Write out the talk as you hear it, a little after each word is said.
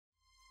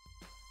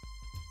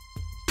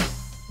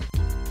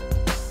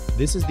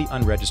This is the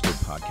Unregistered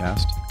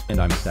podcast, and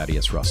I'm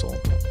Thaddeus Russell.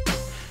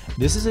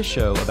 This is a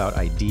show about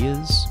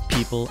ideas,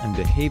 people, and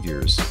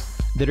behaviors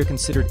that are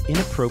considered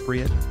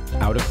inappropriate,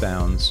 out of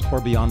bounds, or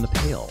beyond the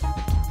pale.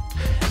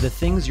 The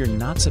things you're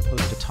not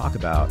supposed to talk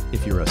about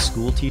if you're a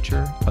school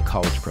teacher, a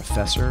college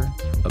professor,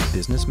 a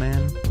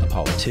businessman, a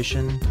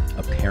politician,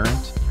 a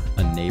parent,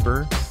 a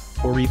neighbor,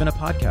 or even a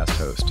podcast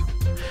host.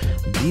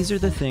 These are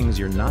the things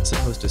you're not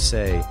supposed to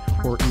say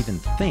or even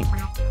think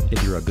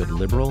if you're a good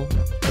liberal,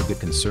 a good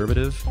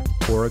conservative,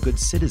 or a good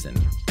citizen.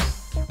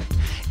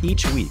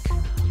 Each week,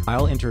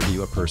 I'll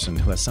interview a person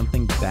who has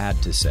something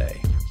bad to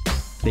say.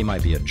 They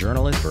might be a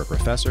journalist or a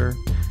professor.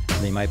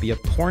 They might be a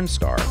porn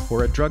star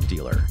or a drug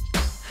dealer.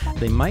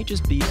 They might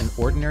just be an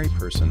ordinary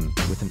person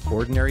with an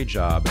ordinary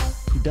job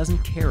who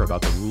doesn't care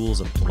about the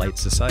rules of polite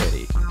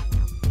society.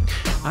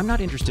 I'm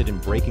not interested in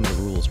breaking the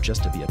rules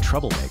just to be a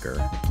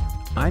troublemaker.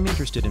 I'm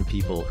interested in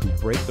people who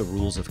break the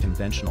rules of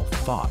conventional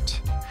thought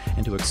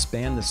and to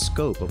expand the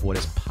scope of what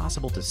is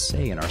possible to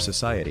say in our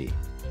society.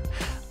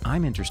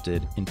 I'm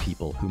interested in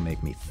people who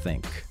make me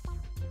think.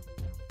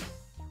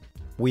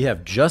 We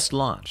have just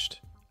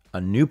launched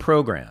a new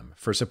program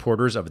for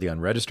supporters of the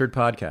Unregistered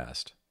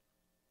podcast.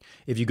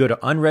 If you go to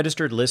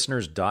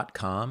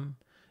unregisteredlisteners.com,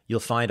 you'll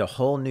find a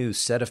whole new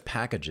set of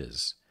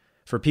packages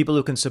for people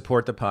who can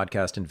support the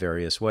podcast in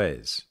various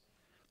ways.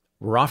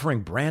 We're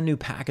offering brand new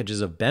packages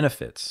of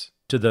benefits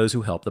to those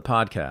who help the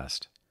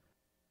podcast.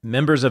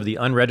 Members of the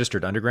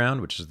Unregistered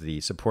Underground, which is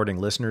the supporting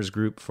listeners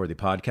group for the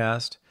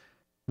podcast,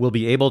 will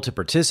be able to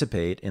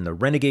participate in the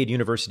Renegade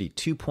University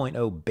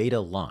 2.0 beta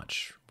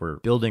launch. We're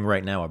building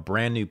right now a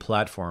brand new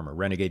platform, a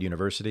Renegade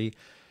University,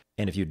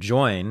 and if you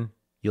join,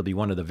 you'll be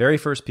one of the very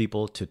first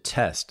people to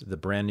test the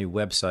brand new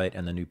website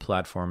and the new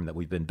platform that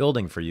we've been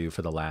building for you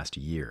for the last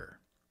year.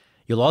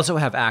 You'll also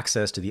have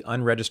access to the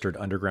Unregistered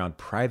Underground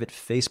private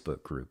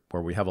Facebook group,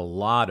 where we have a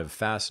lot of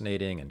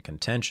fascinating and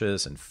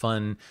contentious and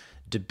fun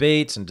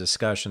debates and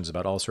discussions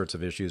about all sorts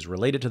of issues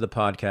related to the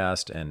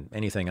podcast and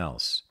anything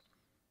else.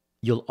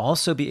 You'll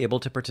also be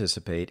able to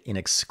participate in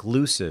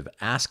exclusive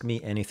Ask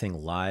Me Anything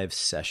live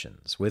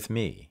sessions with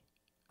me.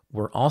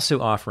 We're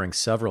also offering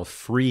several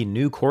free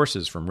new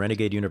courses from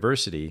Renegade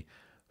University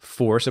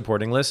for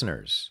supporting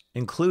listeners,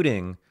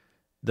 including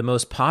the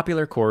most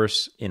popular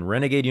course in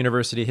Renegade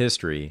University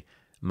history,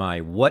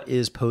 my What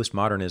is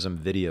Postmodernism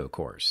video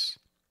course.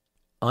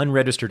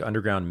 Unregistered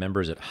Underground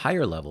members at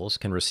higher levels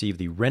can receive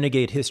the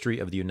Renegade History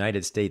of the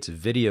United States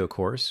video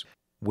course,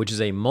 which is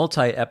a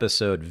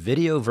multi-episode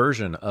video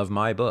version of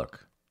my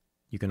book.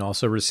 You can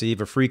also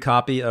receive a free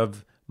copy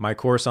of my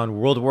course on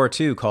World War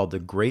II called The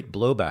Great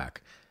Blowback,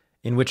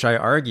 in which I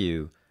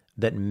argue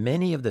that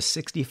many of the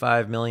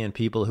 65 million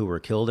people who were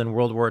killed in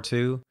World War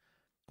II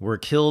were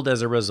killed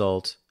as a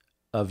result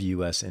of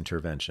U.S.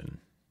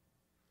 intervention.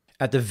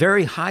 At the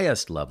very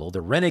highest level,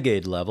 the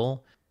Renegade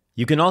level,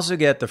 you can also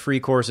get the free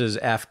courses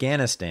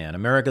Afghanistan,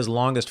 America's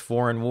Longest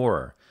Foreign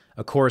War,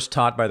 a course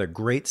taught by the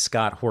great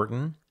Scott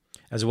Horton,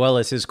 as well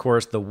as his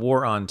course The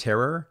War on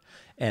Terror,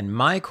 and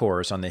my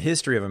course on the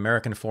history of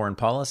American foreign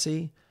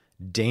policy,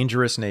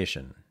 Dangerous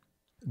Nation.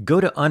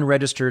 Go to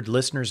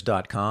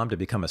unregisteredlisteners.com to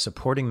become a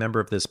supporting member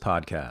of this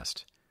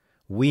podcast.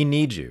 We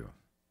need you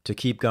to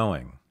keep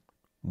going.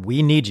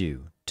 We need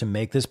you to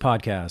make this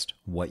podcast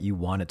what you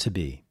want it to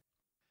be.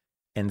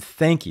 And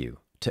thank you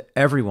to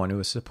everyone who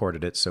has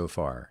supported it so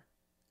far.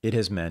 It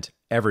has meant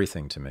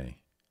everything to me.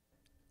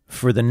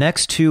 For the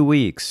next 2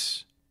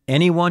 weeks,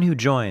 anyone who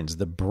joins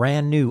the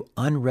brand new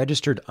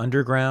Unregistered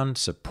Underground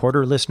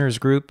supporter listeners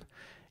group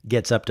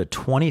gets up to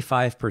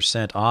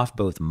 25% off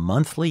both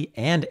monthly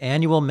and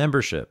annual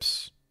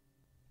memberships.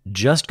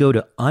 Just go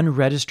to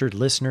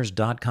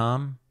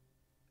unregisteredlisteners.com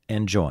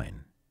and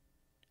join.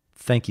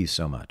 Thank you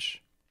so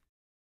much.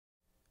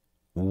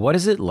 What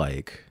is it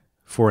like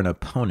for an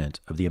opponent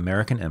of the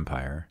American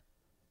empire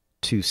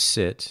to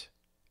sit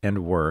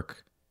and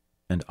work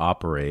and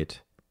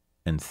operate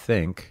and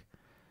think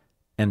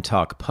and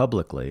talk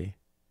publicly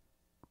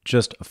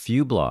just a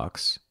few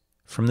blocks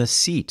from the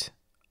seat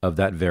of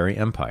that very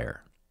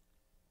empire?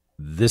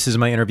 This is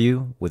my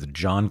interview with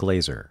John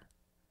Glaser,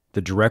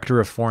 the Director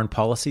of Foreign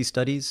Policy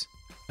Studies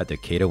at the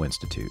Cato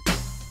Institute.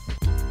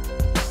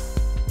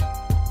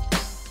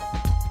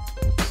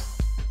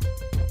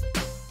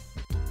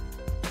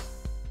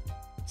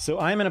 So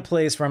I'm in a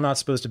place where I'm not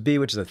supposed to be,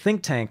 which is a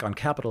think tank on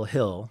Capitol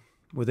Hill,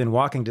 within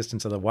walking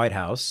distance of the White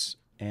House.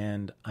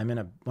 And I'm in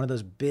one of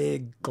those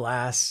big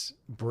glass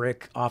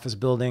brick office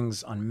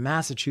buildings on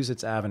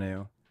Massachusetts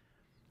Avenue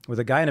with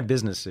a guy in a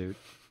business suit.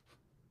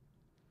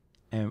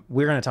 And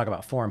we're going to talk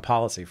about foreign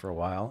policy for a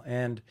while.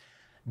 And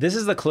this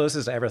is the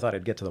closest I ever thought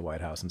I'd get to the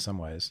White House in some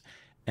ways.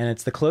 And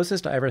it's the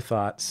closest I ever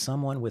thought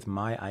someone with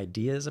my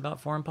ideas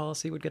about foreign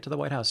policy would get to the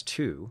White House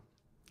too.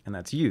 And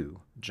that's you,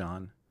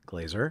 John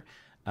Glaser.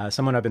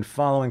 Someone I've been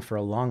following for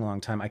a long, long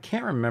time. I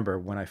can't remember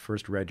when I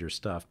first read your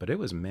stuff, but it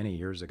was many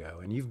years ago.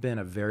 And you've been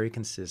a very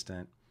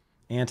consistent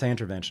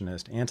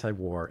anti-interventionist,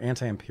 anti-war,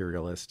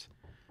 anti-imperialist,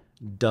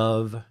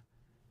 dove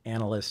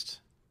analyst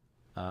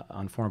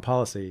on foreign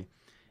policy.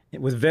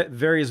 with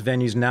various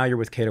venues. Now you're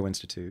with Cato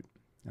Institute,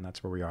 and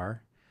that's where we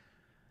are.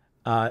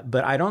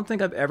 But I don't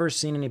think I've ever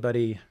seen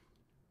anybody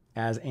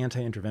as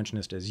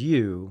anti-interventionist as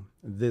you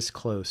this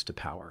close to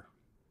power.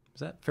 Is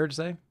that fair to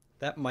say?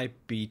 That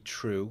might be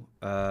true.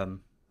 I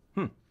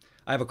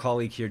have a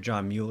colleague here,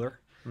 John Mueller.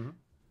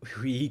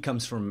 He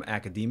comes from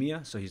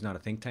academia, so he's not a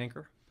think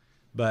tanker.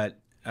 But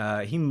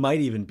he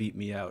might even beat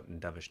me out in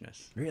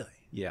dovishness. Really?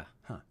 Yeah.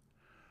 Huh.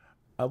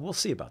 We'll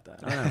see about that.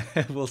 I don't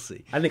know. We'll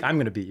see. I think I'm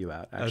going to beat you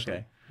out, actually.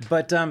 Okay.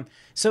 But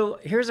so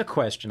here's a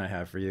question I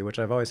have for you, which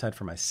I've always had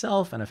for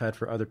myself and I've had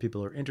for other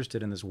people who are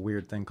interested in this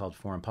weird thing called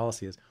foreign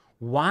policy is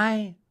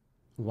why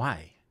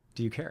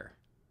do you care?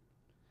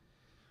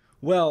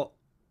 Well,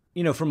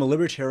 from a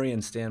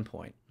libertarian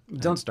standpoint.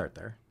 Don't start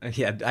there.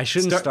 Yeah, I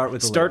shouldn't start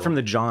with the Start liberal. from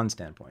the John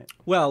standpoint.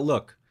 Well,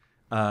 look,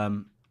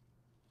 there's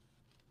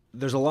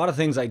a lot of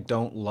things I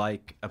don't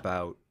like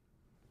about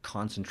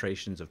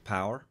concentrations of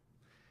power.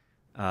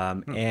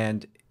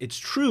 And it's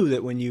true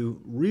that when you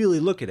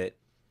really look at it,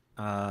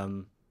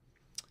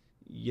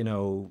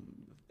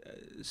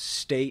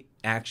 state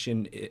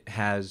action it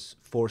has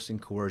force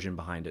and coercion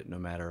behind it, no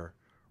matter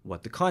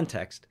what the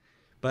context.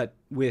 But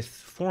with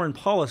foreign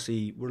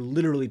policy, we're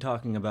literally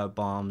talking about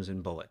bombs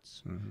and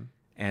bullets. Mm-hmm.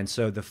 And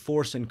so the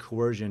force and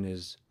coercion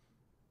is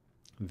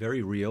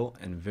very real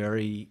and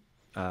very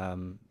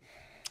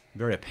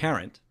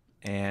apparent.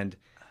 And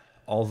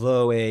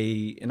although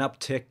an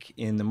uptick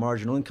in the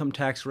marginal income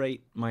tax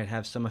rate might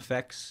have some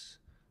effects,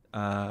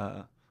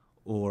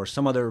 or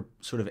some other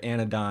sort of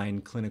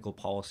anodyne clinical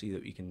policy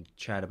that we can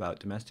chat about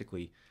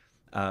domestically,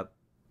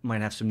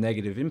 might have some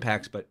negative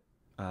impacts, but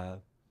our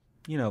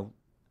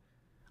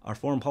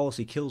foreign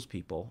policy kills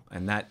people,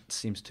 and that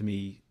seems to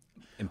me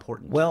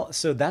important. Well,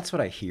 so that's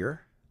what I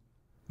hear.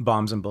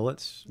 Bombs and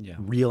bullets, yeah.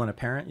 Real and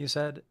apparent, you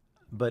said,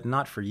 but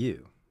not for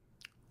you.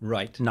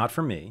 Right. Not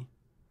for me.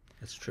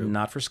 That's true.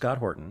 Not for Scott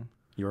Horton,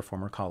 your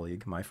former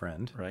colleague, my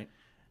friend. Right.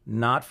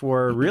 Not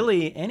for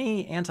really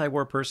any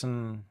anti-war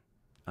person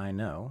I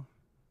know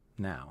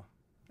now.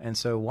 And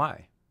so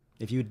why?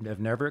 If you have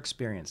never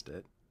experienced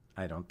it,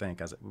 I don't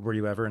think. Were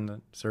you ever in the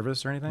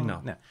service or anything?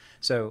 No.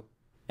 So,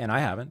 and I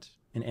haven't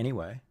in any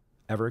way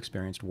ever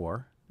experienced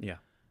war. Yeah.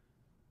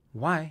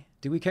 Why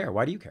do we care?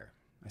 Why do you care?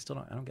 I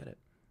don't get it.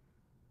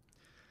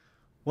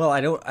 Well,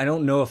 I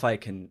don't know if I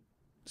can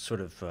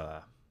sort of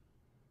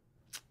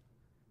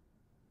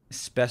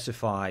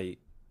specify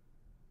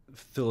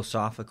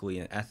philosophically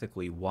and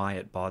ethically why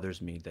it bothers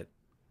me that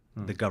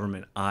the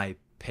government I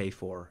pay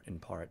for, in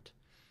part,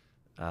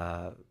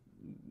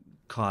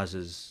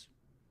 causes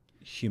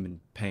human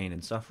pain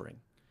and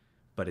suffering.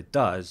 But it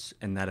does,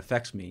 and that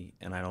affects me,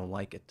 and I don't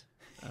like it.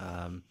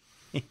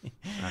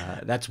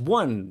 That's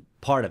one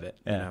part of it.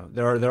 Yeah.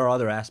 There are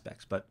other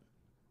aspects, but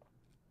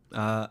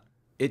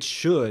it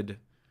should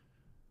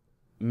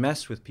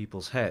mess with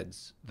people's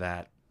heads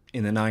that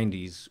in the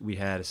 90s we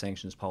had a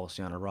sanctions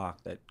policy on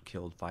Iraq that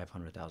killed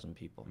 500,000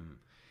 people.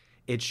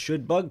 It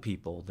should bug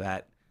people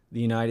that the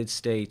United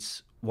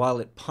States, while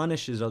it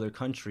punishes other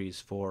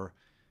countries for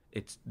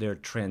their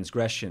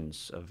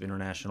transgressions of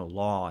international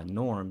law and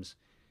norms,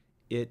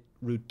 it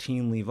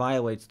routinely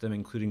violates them,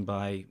 including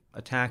by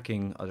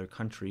attacking other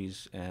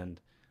countries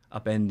and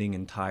upending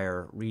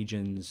entire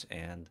regions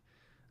and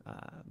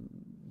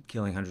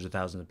killing hundreds of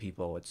thousands of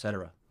people,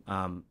 etc.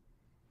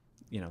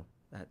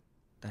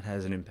 That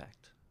has an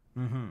impact.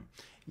 Mm-hmm.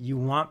 You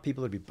want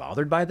people to be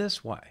bothered by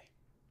this? Why?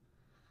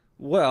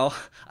 Well,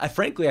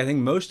 frankly, I think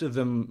most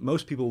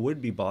people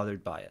would be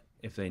bothered by it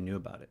if they knew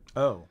about it.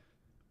 Oh.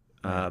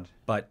 Right.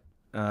 But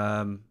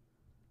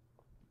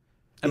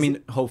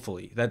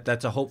hopefully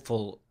that's a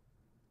hopeful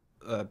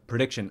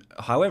prediction.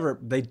 However,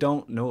 they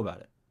don't know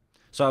about it.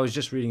 So I was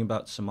just reading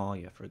about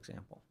Somalia, for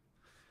example.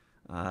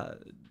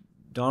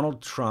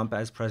 Donald Trump,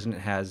 as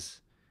president,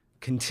 has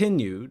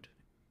continued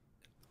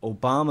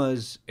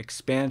Obama's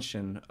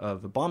expansion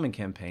of the bombing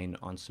campaign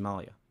on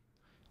Somalia.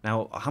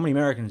 Now, how many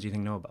Americans do you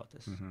think know about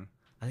this? Mm-hmm.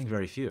 I think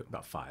very few.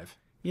 About 5.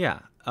 Yeah.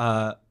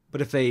 But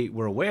if they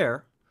were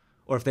aware,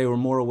 or if they were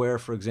more aware,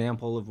 for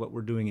example, of what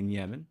we're doing in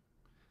Yemen,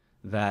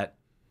 that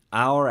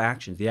our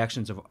actions, the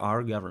actions of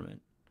our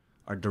government,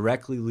 are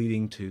directly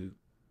leading to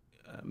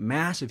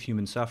massive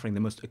human suffering. The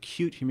most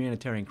acute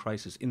humanitarian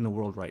crisis in the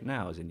world right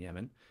now is in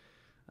Yemen.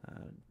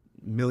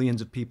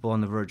 Millions of people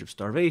on the verge of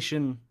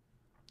starvation,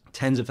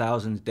 tens of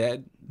thousands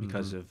dead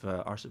because of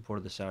our support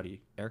of the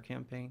Saudi air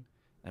campaign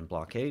and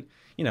blockade.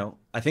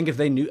 I think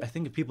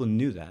if people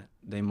knew that,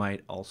 they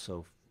might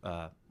also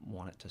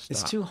want it to stop.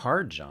 It's too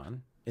hard,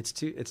 John. It's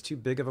too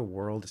big of a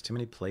world. It's too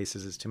many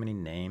places. It's too many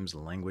names,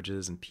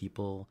 languages, and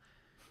people.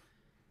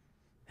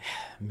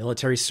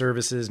 Military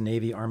services,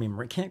 Navy, Army,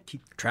 Marine. Can't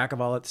keep track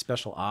of all that.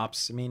 Special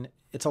ops. I mean,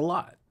 it's a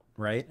lot,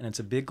 right? And it's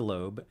a big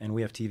globe, and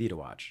we have TV to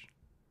watch.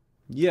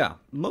 Yeah,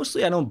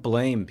 mostly I don't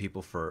blame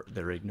people for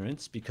their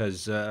ignorance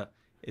because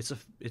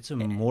it's a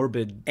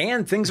morbid.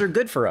 And things are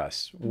good for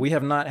us. We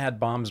have not had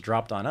bombs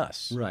dropped on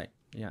us. Right.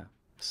 Yeah.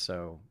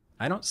 So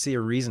I don't see a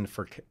reason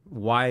for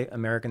why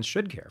Americans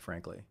should care,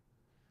 frankly.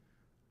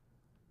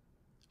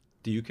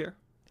 Do you care?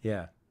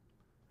 Yeah.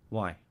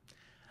 Why?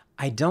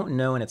 I don't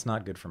know, and it's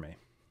not good for me.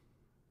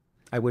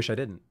 I wish I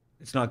didn't.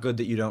 It's not good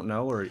that you don't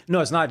know, or No,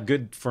 it's not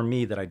good for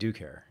me that I do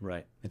care.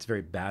 right? It's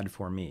very bad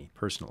for me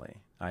personally.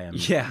 I am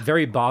Yeah.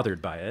 very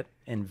bothered by it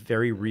in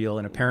very real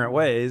and apparent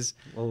ways.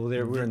 Well,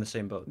 we're in the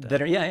same boat. Then.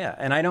 That are, yeah,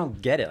 and I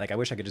don't get it. Like I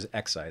wish I could just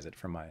excise it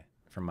from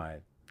my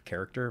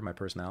character, my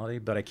personality,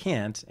 but I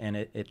can't, and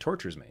it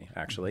tortures me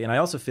actually. And I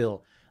also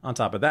feel on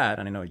top of that,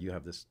 and I know you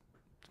have this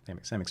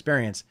same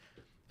experience,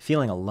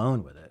 feeling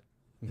alone with it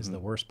is the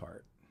worst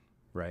part,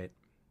 right?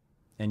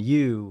 And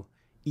you,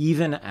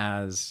 even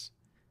as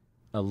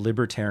a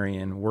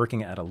libertarian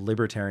working at a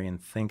libertarian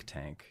think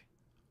tank,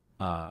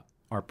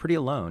 are pretty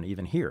alone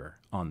even here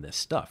on this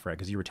stuff, right?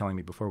 Because you were telling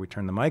me before we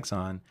turned the mics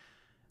on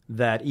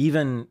that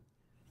even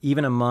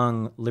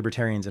among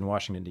libertarians in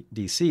Washington,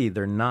 D.C.,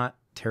 they're not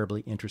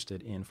terribly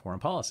interested in foreign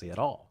policy at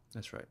all.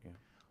 That's right. Yeah.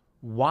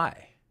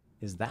 Why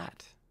is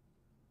that?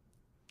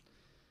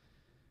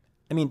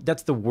 I mean,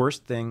 that's the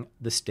worst thing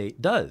the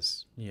state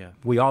does. Yeah.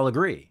 We all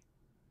agree,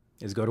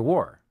 is go to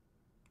war.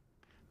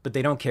 But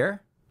they don't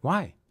care?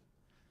 Why?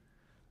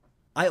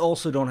 I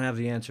also don't have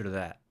the answer to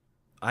that.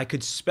 I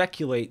could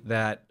speculate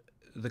that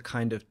the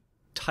kind of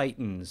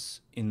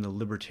titans in the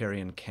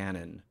libertarian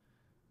canon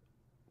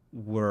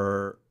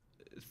were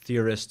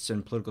theorists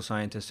and political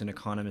scientists and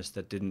economists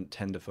that didn't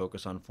tend to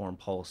focus on foreign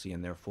policy,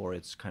 and therefore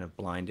it's kind of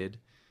blinded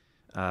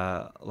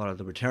a lot of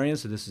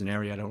libertarians. So this is an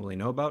area I don't really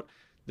know about.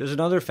 There's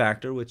another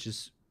factor, which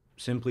is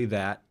simply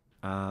that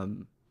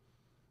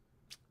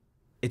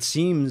it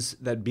seems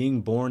that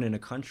being born in a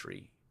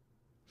country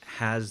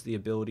has the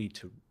ability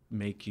to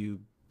make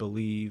you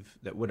believe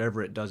that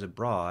whatever it does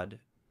abroad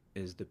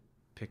is the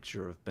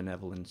picture of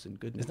benevolence and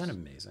goodness. Isn't that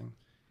amazing?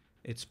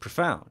 It's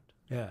profound.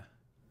 Yeah.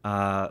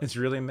 It's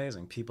really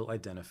amazing. People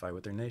identify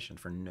with their nation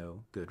for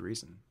no good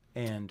reason.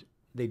 And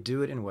they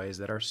do it in ways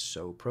that are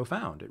so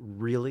profound. It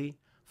really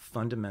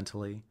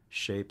fundamentally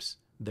shapes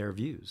their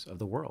views of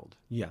the world.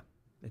 Yeah,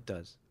 it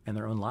does. And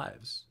their own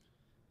lives.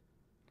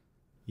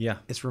 Yeah.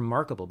 It's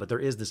remarkable, but there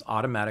is this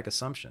automatic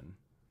assumption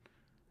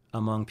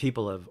among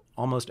people of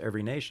almost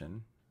every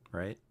nation,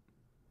 right,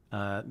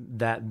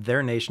 that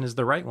their nation is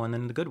the right one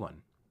and the good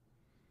one.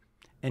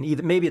 And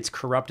either maybe it's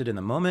corrupted in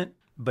the moment,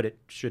 but it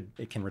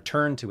can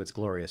return to its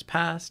glorious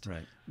past.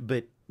 Right.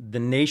 But the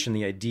nation,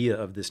 the idea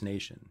of this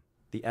nation,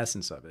 the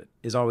essence of it,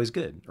 is always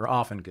good or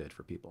often good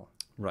for people.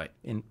 Right.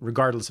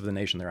 Regardless of the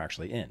nation they're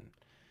actually in.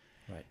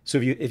 Right. So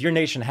if your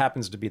nation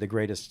happens to be the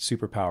greatest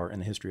superpower in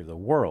the history of the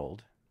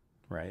world,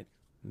 right,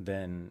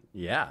 then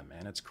yeah,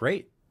 man, it's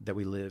great that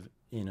we live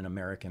in an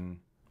American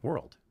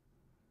world.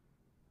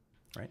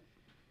 Right?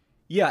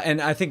 Yeah,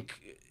 and I think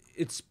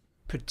it's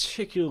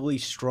particularly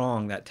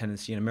strong, that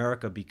tendency in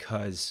America,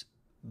 because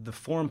the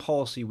foreign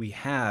policy we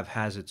have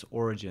has its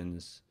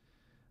origins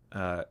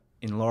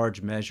in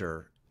large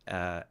measure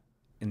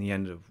in the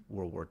end of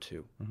World War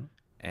II. Mm-hmm.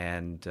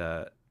 And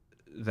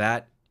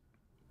that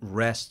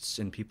rests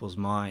in people's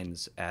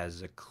minds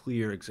as a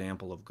clear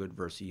example of good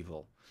versus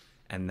evil.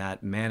 And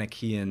that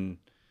Manichaean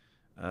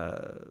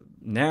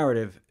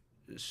narrative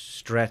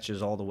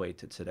stretches all the way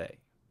to today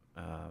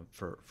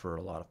for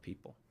a lot of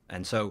people.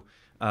 And so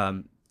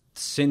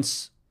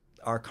since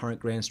our current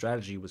grand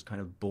strategy was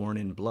kind of born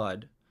in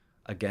blood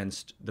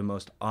against the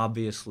most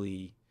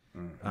obviously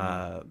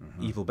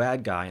evil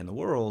bad guy in the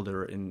world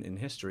or in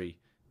history,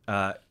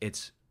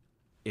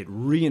 it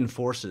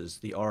reinforces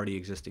the already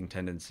existing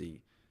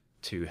tendency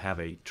to have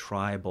a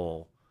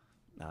tribal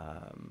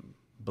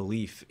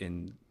belief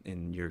in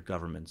your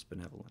government's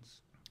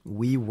benevolence.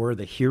 We were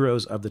the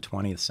heroes of the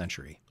 20th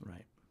century.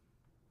 Right.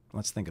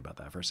 Let's think about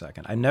that for a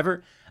second.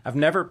 I've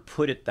never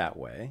put it that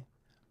way,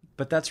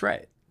 but that's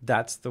right.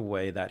 That's the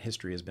way that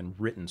history has been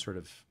written, sort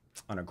of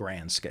on a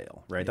grand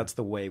scale, right? Yeah. That's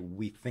the way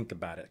we think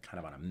about it, kind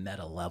of on a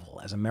meta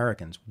level. As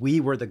Americans, we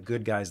were the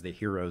good guys, the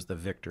heroes, the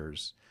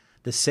victors,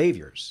 the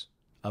saviors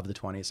of the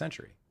 20th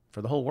century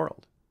for the whole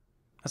world.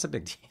 That's a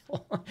big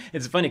deal.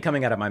 It's funny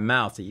coming out of my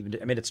mouth to even,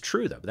 I mean, it's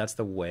true though, but that's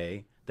the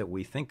way that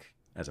we think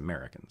as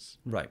Americans,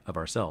 right, of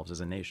ourselves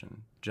as a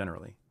nation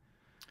generally.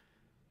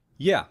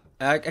 Yeah,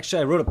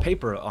 actually, I wrote a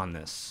paper on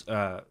this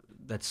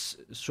that's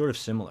sort of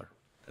similar.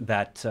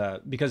 That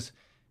because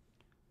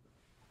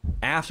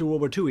after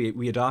World War II,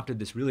 we adopted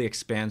this really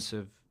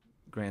expansive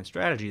grand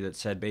strategy that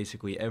said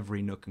basically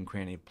every nook and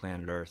cranny of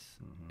planet Earth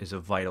is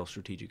of vital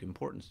strategic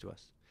importance to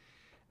us.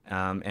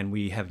 And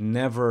we have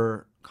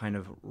never kind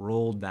of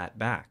rolled that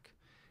back.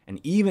 And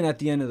even at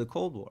the end of the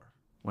Cold War,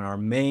 when our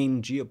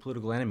main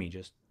geopolitical enemy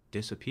just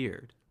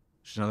disappeared,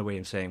 which is another way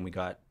of saying we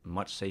got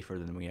much safer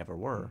than we ever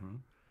were,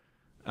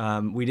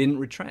 we didn't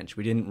retrench.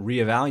 We didn't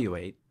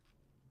reevaluate.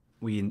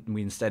 We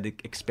instead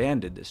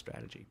expanded this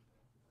strategy.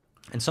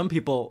 And some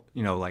people,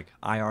 like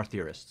IR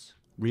theorists,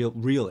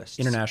 realists.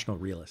 International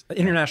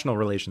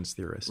relations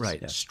theorists.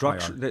 Right. Yeah,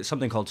 there's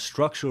something called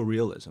structural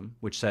realism,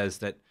 which says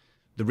that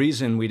the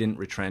reason we didn't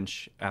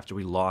retrench after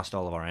we lost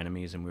all of our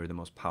enemies and we were the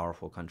most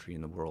powerful country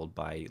in the world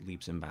by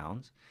leaps and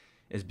bounds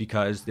is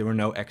because there were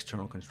no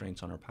external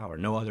constraints on our power.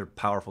 No other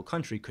powerful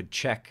country could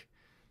check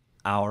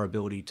our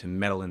ability to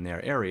meddle in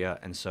their area,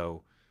 and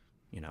so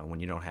When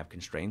you don't have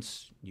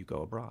constraints, you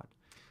go abroad.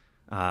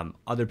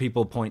 Other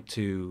people point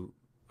to,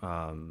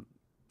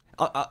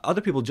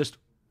 other people just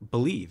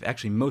believe,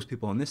 actually most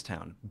people in this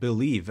town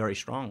believe very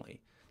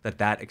strongly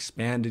that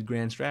expanded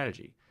grand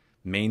strategy,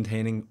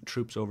 maintaining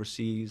troops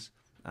overseas,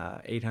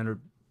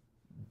 800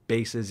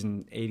 bases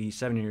in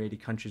 70 or 80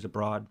 countries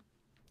abroad.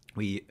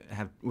 We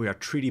are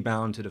treaty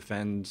bound to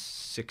defend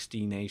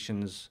 60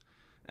 nations,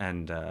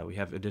 and we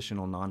have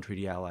additional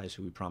non-treaty allies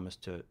who we promise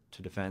to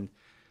defend.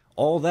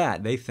 All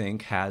that, they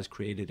think, has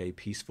created a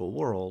peaceful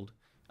world,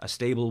 a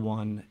stable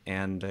one,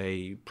 and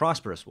a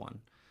prosperous one.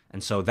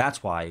 And so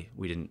that's why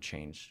we didn't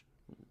change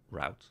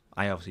routes.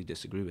 I obviously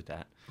disagree with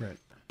that. Right.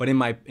 But in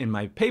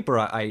my paper,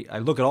 I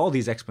look at all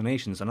these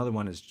explanations. Another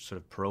one is sort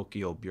of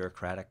parochial,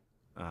 bureaucratic,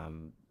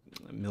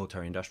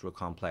 military-industrial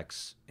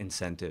complex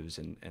incentives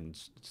and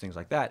things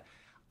like that.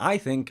 I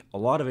think a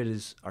lot of it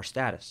is our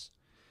status.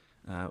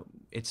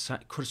 It's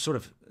sort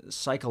of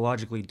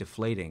psychologically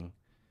deflating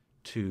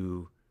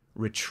to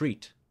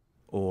retreat,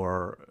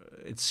 or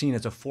it's seen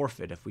as a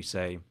forfeit if we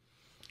say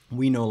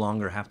we no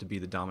longer have to be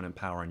the dominant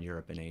power in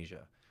Europe and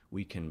Asia.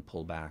 We can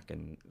pull back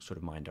and sort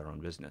of mind our own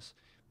business.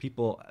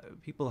 People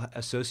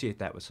associate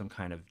that with some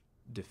kind of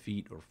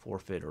defeat or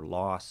forfeit or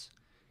loss,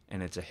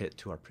 and it's a hit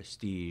to our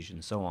prestige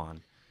and so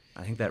on.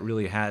 I think that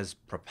really has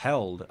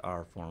propelled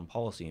our foreign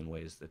policy in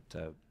ways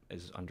that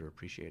is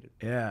underappreciated.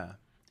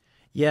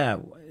 Yeah,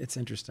 it's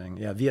interesting.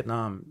 Yeah,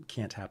 Vietnam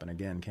can't happen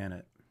again, can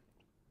it?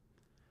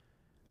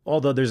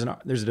 Although there's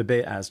a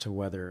debate as to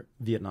whether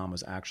Vietnam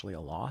was actually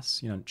a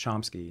loss.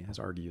 Chomsky has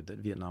argued that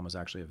Vietnam was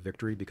actually a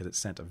victory because it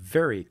sent a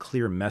very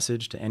clear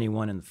message to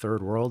anyone in the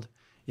third world.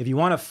 If you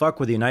want to fuck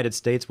with the United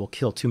States, we'll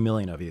kill 2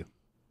 million of you.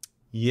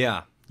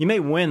 Yeah. You may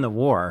win the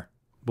war,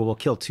 but we'll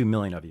kill 2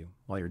 million of you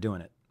while you're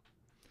doing it.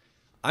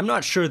 I'm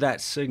not sure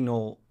that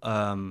signal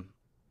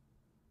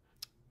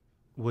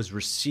was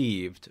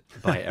received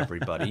by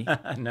everybody.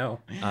 No.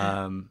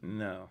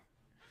 No.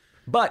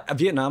 But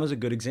Vietnam is a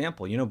good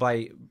example.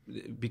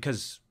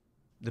 Because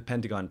the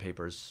Pentagon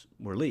Papers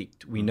were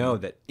leaked, we know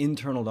that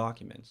internal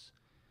documents,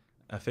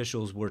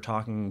 officials were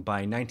talking by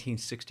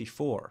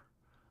 1964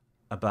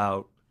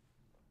 about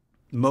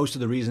most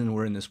of the reason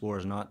we're in this war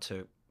is not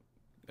to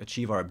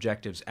achieve our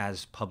objectives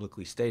as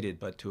publicly stated,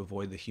 but to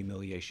avoid the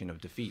humiliation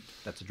of defeat.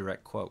 That's a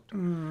direct quote.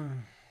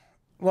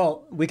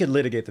 Well, we could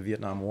litigate the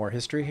Vietnam War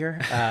history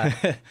here,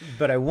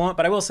 but I won't.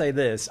 But I will say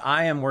this: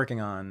 I am working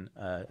on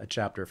a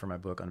chapter for my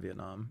book on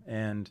Vietnam,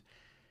 and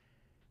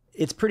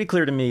it's pretty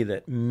clear to me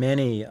that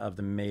many of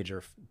the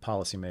major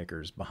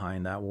policymakers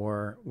behind that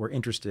war were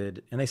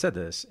interested, and they said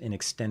this, in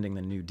extending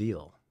the New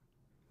Deal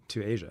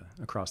to Asia,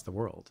 across the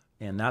world.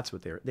 And that's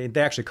what they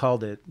actually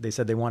called it. They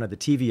said they wanted the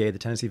TVA, the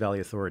Tennessee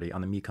Valley Authority,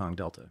 on the Mekong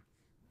Delta.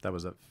 That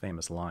was a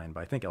famous line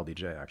by, I think,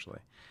 LBJ, actually.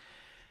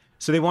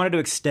 So they wanted to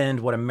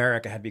extend what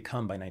America had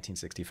become by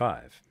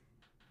 1965,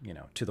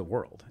 to the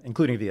world,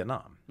 including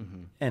Vietnam,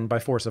 and by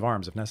force of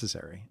arms if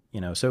necessary.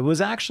 So it was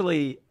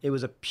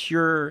a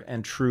pure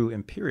and true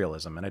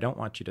imperialism, and I don't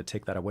want you to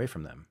take that away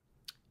from them.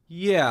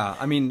 Yeah,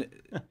 I mean,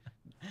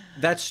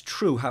 that's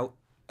true.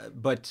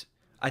 But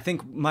I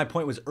think my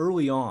point was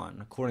early on,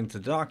 according to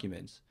the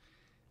documents,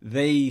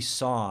 they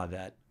saw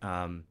that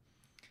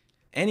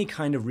any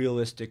kind of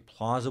realistic,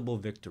 plausible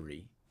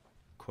victory,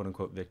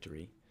 quote-unquote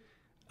victory,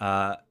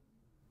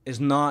 is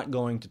not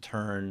going to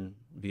turn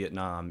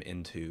Vietnam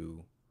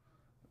into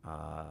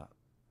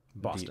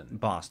Boston,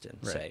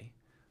 right. Say,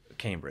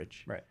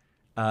 Cambridge. Right.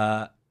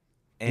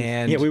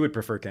 And we would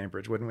prefer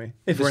Cambridge, wouldn't we?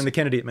 If we're in the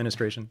Kennedy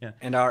administration. Yeah.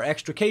 And our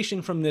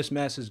extrication from this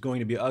mess is going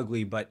to be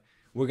ugly, but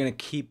we're going to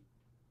keep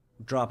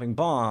dropping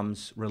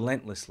bombs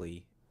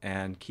relentlessly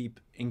and keep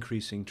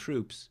increasing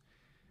troops,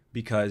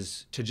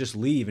 because to just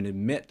leave and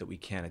admit that we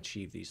can't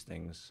achieve these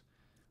things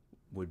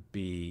would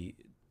be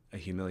a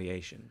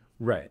humiliation.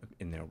 Right.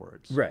 In their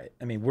words. Right.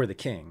 I mean, we're the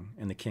king,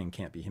 and the king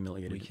can't be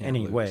humiliated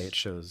anyway. It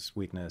shows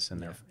weakness,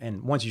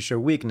 and once you show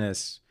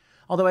weakness,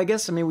 although I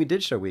guess, we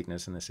did show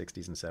weakness in the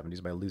 60s and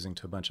 70s by losing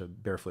to a bunch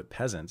of barefoot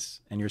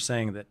peasants, and you're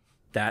saying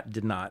that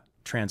did not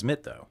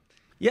transmit, though.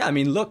 Yeah,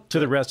 look to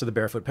the rest of the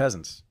barefoot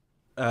peasants.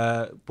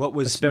 What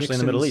was especially in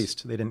the Middle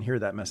East, they didn't hear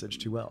that message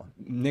too well.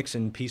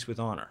 Nixon, peace with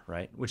honor,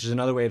 right? Which is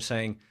another way of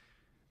saying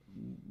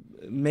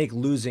make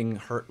losing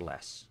hurt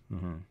less.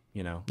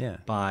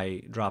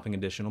 By dropping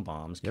additional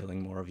bombs,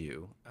 killing more of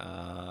you.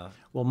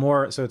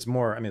 It's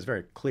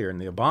very clear in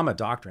the Obama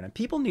doctrine, and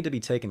people need to be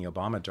taking the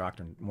Obama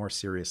doctrine more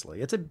seriously.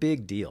 It's a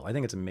big deal. I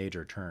think it's a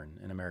major turn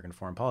in American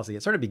foreign policy.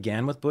 It sort of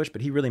began with Bush,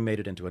 but he really made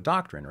it into a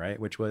doctrine, right?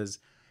 Which was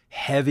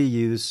heavy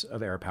use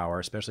of air power,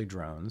 especially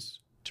drones,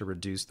 to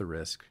reduce the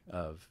risk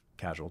of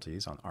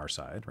casualties on our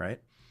side, right?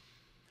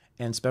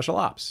 And special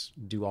ops,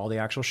 do all the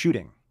actual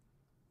shooting.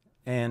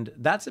 And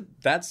that's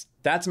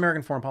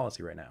American foreign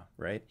policy right now,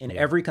 right? In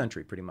every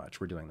country, pretty much,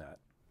 we're doing that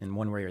in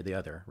one way or the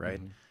other, right?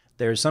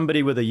 There's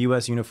somebody with a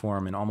U.S.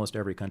 uniform in almost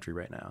every country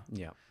right now.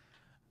 Yeah.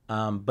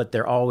 But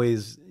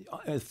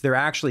if they're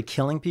actually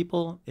killing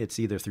people, it's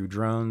either through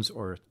drones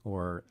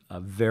or a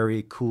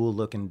very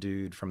cool-looking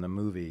dude from the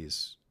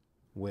movies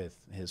with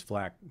his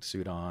flak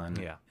suit on.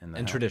 Yeah, and,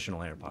 and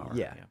traditional air power.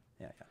 Yeah.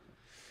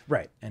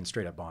 Right, and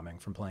straight up bombing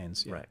from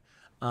planes. Yeah.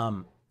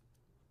 Right.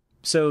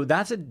 So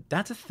that's a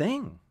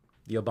thing.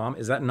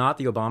 Is that not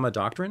the Obama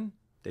doctrine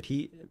that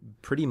he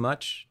pretty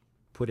much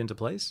put into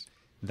place?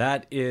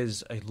 That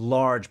is a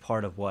large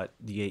part of what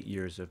the 8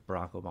 years of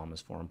Barack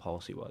Obama's foreign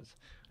policy was.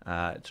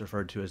 It's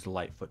referred to as the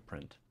light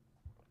footprint.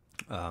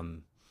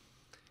 And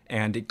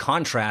it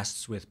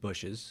contrasts with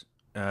Bush's,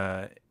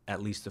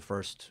 at least the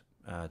first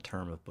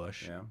term of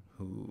Bush,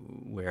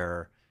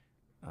 where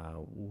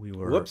we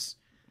were... Whoops.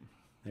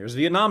 There's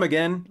Vietnam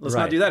again. Let's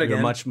not do that again.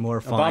 We're much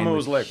more fine Obama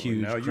was like,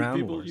 huge you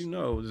people,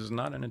 wars. this is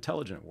not an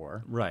intelligent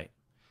war. Right.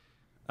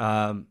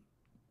 But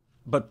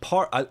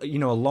a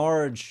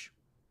large...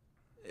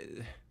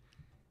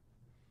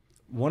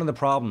 One of the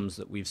problems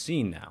that we've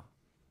seen now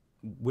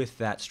with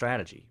that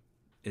strategy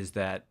is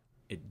that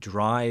it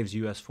drives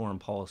U.S. foreign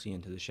policy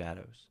into the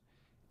shadows.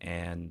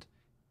 And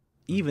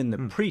even the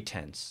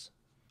pretense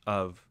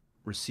of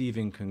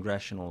receiving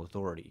congressional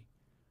authority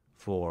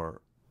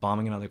for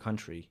bombing another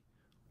country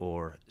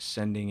or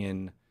sending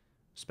in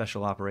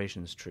special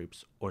operations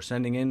troops or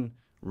sending in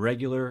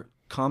regular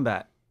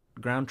combat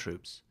ground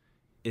troops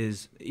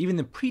is even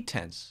the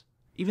pretense,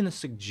 even the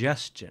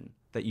suggestion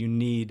that you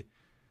need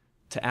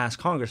to ask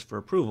Congress for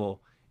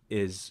approval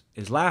is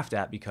laughed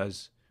at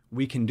because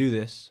we can do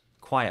this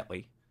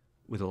quietly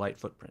with a light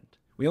footprint.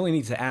 We only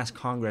need to ask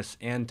Congress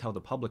and tell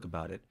the public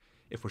about it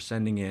if we're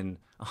sending in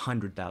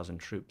 100,000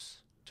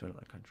 troops to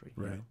another country.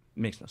 Right. It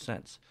makes no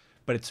sense.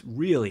 But it's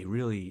really,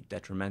 really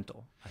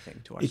detrimental, I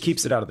think, to our It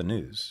keeps it out of the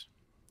news.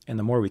 And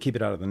the more we keep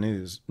it out of the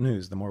news,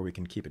 the more we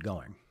can keep it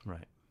going.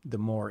 Right. The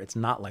more it's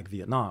not like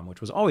Vietnam,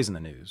 which was always in the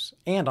news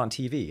and on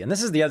TV. And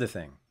this is the other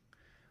thing.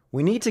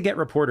 We need to get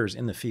reporters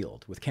in the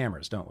field with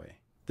cameras, don't we?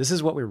 This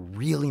is what we're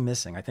really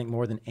missing, I think,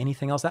 more than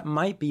anything else. That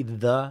might be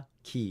the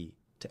key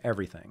to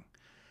everything.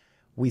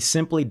 We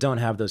simply don't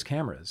have those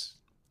cameras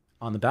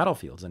on the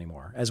battlefields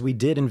anymore, as we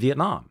did in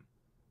Vietnam.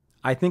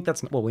 I think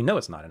we know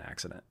it's not an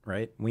accident,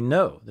 right? We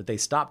know that they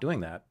stopped doing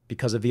that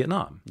because of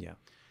Vietnam. Yeah.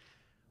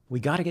 We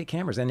got to get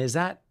cameras. And is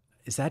that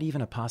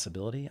even a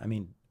possibility? I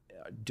mean,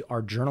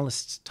 are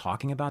journalists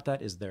talking about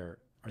that?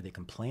 Are they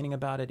complaining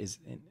about it?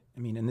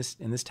 In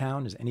this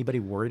town, is anybody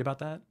worried about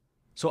that?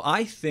 So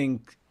I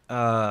think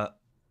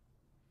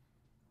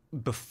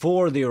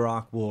before the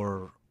Iraq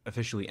War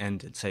officially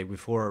ended, say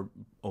before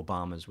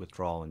Obama's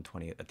withdrawal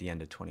at the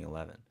end of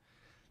 2011,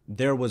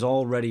 there was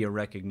already a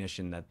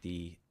recognition that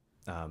the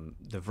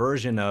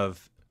version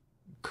of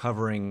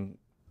covering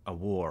a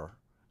war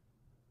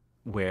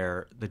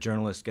where the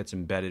journalist gets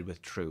embedded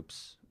with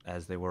troops,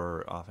 as they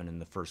were often in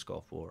the first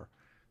Gulf War,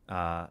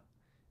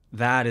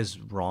 that is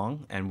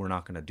wrong, and we're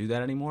not going to do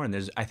that anymore.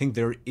 And I think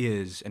there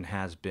is and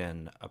has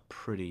been a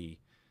pretty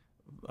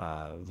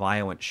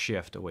violent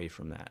shift away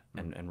from that,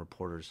 and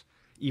reporters,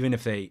 even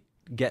if they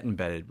get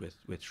embedded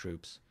with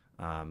troops,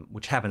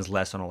 which happens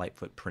less on a light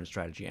footprint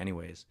strategy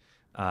anyways,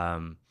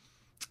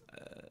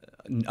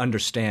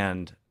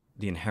 understand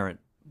the inherent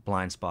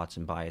blind spots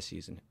and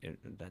biases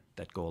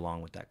that go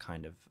along with that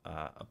kind of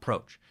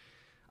approach.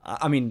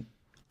 I mean,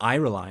 I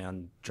rely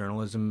on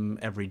journalism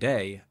every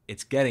day.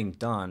 It's getting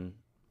done.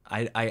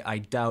 I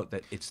doubt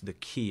that it's the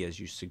key, as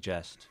you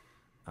suggest.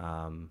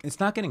 It's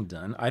not getting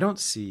done. I haven't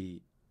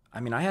seen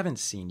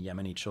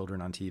Yemeni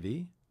children on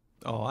TV.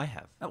 Oh, I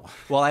have. Oh.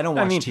 Well, I don't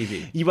watch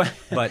TV.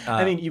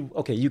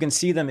 But you can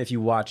see them if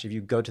you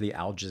go to the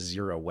Al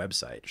Jazeera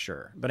website,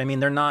 sure. But I mean,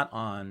 they're not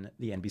on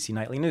the NBC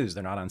Nightly News.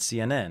 They're not on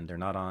CNN. They're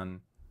not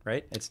on,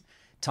 right? It's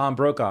Tom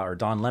Brokaw or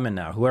Don Lemon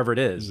now, whoever it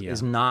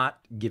is not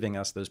giving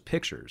us those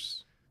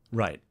pictures.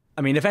 Right.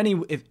 I mean,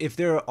 if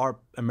there are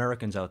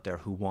Americans out there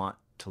who want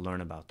to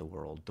learn about the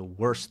world, the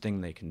worst thing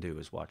they can do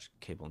is watch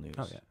cable news.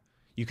 Oh, yeah.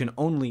 You can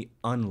only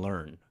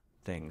unlearn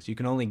things. You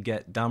can only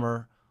get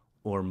dumber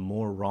or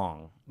more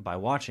wrong by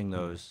watching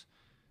those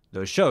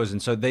shows.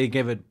 And so they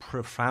give a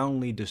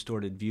profoundly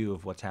distorted view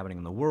of what's happening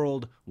in the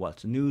world,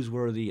 what's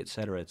newsworthy, et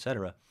cetera, et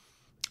cetera.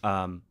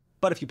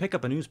 But if you pick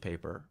up a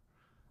newspaper,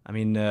 I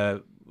mean,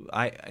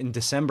 in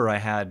December I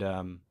had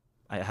an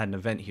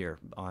event here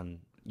on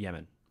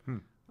Yemen,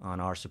 on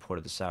our support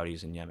of the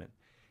Saudis in Yemen.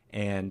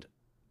 And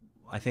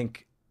I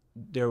think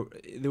there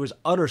was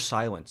utter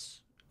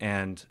silence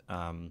and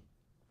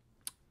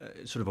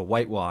sort of a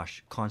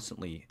whitewash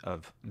constantly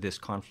of this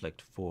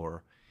conflict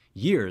for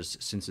years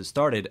since it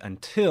started,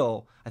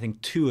 until I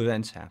think two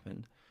events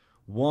happened.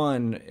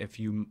 One, if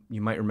you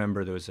might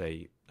remember, there was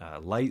a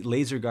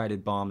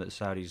laser-guided bomb that the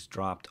Saudis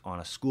dropped on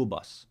a school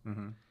bus,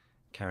 and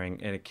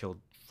it killed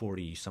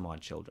 40 some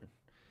odd children.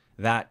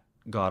 That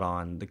got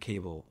on the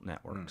cable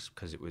networks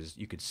because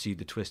you could see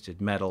the twisted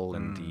metal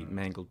and the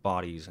mangled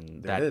bodies,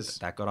 and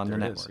that got on the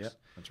networks. Yeah,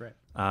 that's right.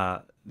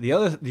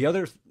 The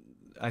other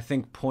I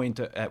think point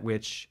at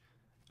which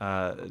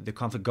the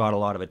conflict got a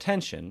lot of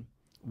attention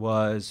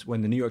was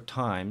when the New York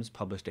Times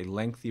published a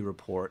lengthy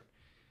report,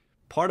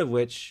 part of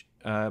which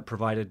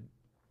provided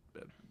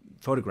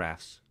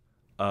photographs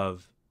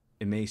of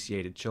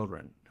emaciated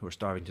children who were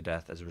starving to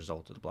death as a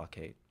result of the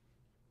blockade.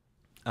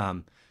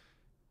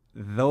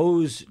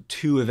 those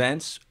two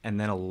events, and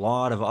then a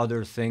lot of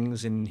other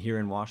things here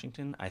in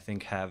Washington, I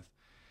think have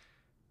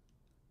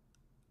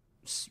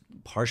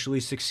partially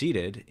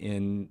succeeded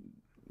in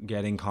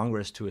getting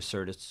Congress to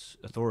assert its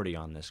authority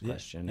on this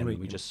question. And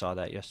we just saw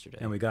that yesterday.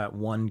 And we got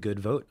one good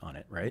vote on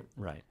it, right?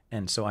 Right.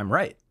 And so I'm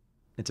right.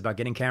 It's about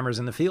getting cameras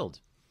in the field.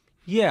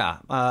 Yeah,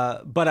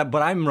 but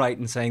I'm right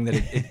in saying that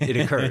it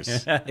occurs.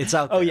 It's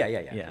out there. Oh,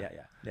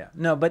 yeah.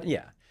 No, but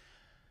yeah.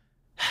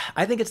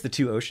 I think it's the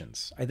two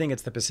oceans. I think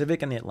it's the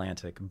Pacific and the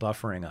Atlantic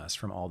buffering us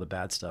from all the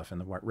bad stuff in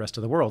the rest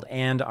of the world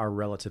and our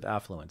relative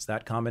affluence.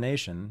 That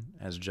combination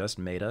has just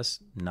made us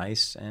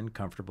nice and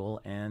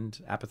comfortable and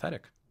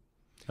apathetic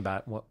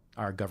about what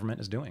our government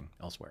is doing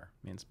elsewhere.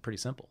 I mean, it's pretty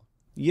simple.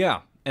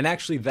 Yeah, and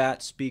actually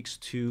that speaks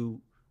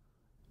to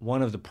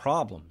one of the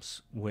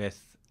problems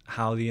with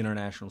how the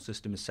international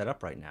system is set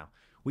up right now.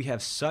 We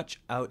have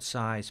such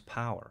outsized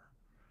power,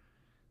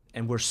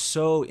 and we're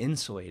so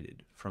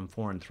insulated from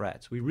foreign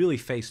threats. We really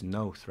face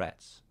no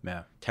threats.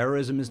 Yeah.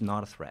 Terrorism is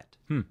not a threat.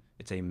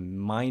 It's a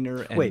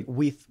minor... Wait,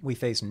 we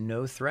face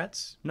no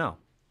threats? No.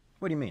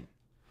 What do you mean?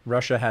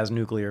 Russia has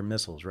nuclear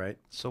missiles, right?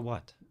 So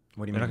what?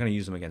 What do you They're mean? not going to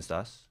use them against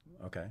us.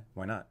 Okay,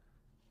 why not?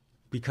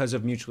 Because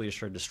of mutually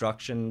assured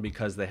destruction,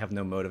 because they have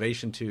no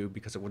motivation to,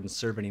 because it wouldn't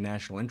serve any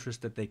national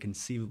interest that they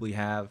conceivably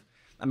have.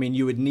 I mean,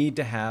 you need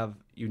to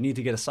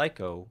get a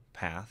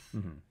psychopath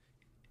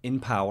in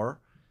power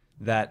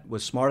that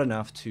was smart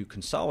enough to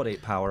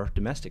consolidate power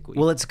domestically.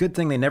 Well, it's a good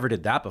thing they never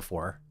did that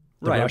before.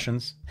 The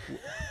Russians.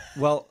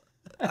 Well,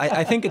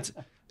 I think it's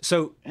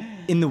so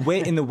in the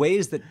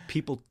ways that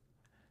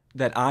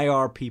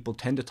IR people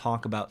tend to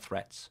talk about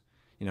threats.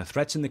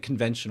 Threats in the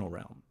conventional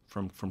realm,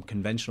 from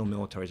conventional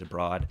militaries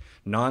abroad,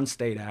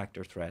 non-state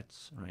actor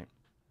threats,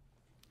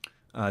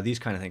 right? These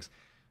kind of things.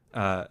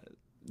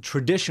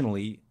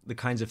 Traditionally, the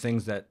kinds of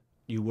things that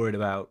you worried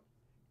about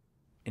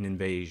an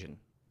invasion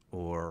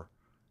or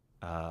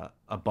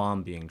a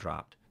bomb being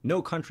dropped.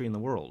 No country in the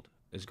world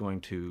is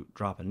going to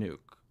drop a nuke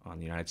on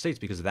the United States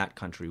because that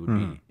country would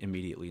be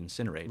immediately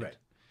incinerated. Right.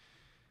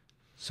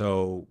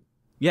 So,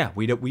 yeah,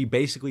 we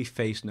basically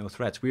face no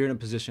threats. We are in a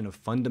position of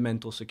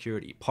fundamental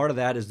security. Part of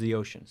that is the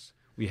oceans.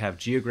 We have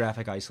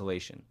geographic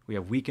isolation. We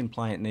have weak and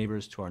pliant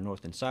neighbors to our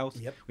north and south.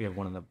 Yep. We have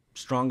one of the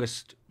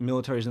strongest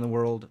militaries in the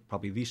world,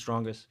 probably the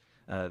strongest,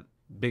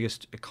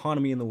 biggest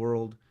economy in the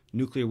world,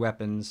 nuclear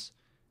weapons.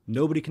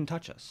 Nobody can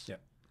touch us.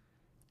 Yep.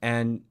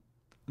 And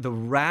the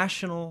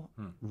rational,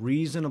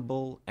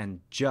 reasonable,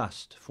 and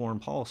just foreign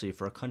policy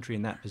for a country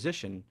in that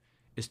position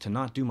is to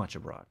not do much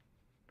abroad,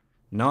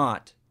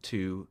 not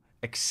to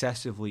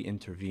excessively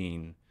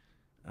intervene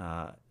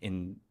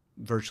in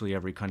virtually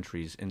every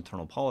country's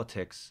internal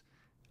politics,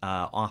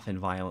 often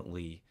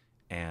violently,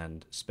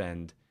 and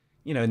spend,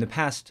 in the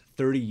past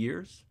 30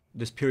 years,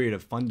 this period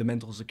of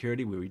fundamental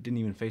security where we didn't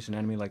even face an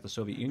enemy like the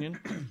Soviet Union,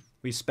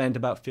 we spent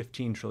about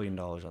 $15 trillion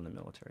on the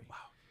military. Wow.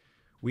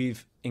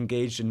 We've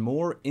engaged in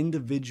more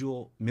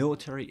individual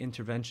military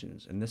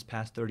interventions in this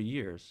past 30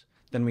 years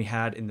than we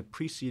had in the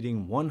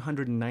preceding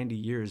 190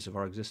 years of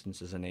our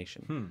existence as a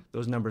nation.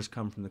 Those numbers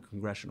come from the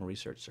Congressional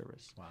Research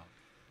Service.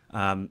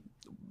 Wow.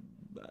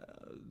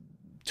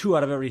 2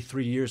 out of every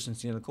 3 years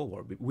since the end of the Cold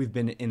War, we've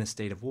been in a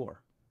state of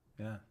war.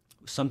 Yeah.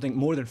 Something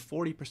more than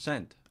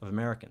 40% of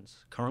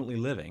Americans currently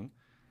living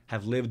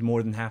have lived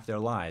more than half their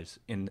lives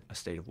in a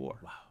state of war.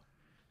 Wow.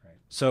 Right.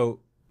 So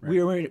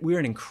we're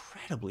an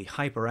incredibly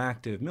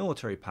hyperactive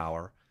military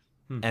power,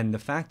 and the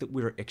fact that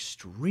we're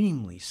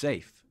extremely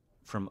safe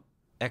from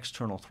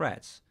external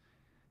threats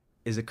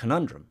is a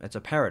conundrum. It's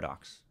a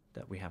paradox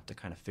that we have to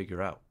kind of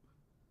figure out.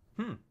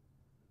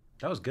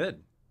 That was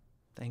good.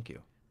 Thank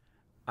you.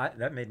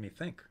 That made me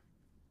think.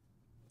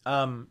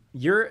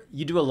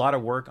 You do a lot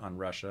of work on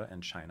Russia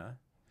and China,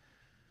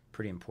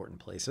 pretty important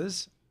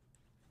places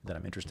that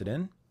I'm interested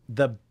in.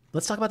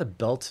 Let's talk about the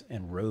Belt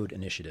and Road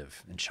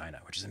Initiative in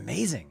China, which is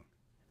amazing.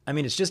 I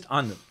mean, it's just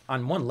on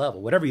one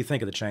level, whatever you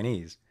think of the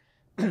Chinese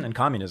and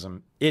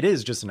communism, it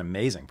is just an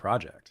amazing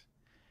project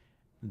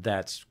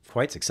that's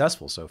quite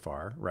successful so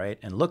far, right?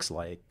 And looks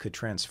like could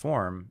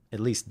transform at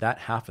least that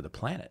half of the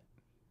planet,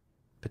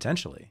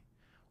 potentially.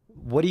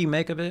 What do you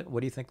make of it? What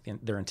do you think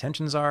their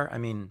intentions are? I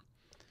mean,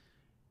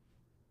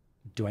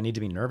 do I need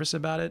to be nervous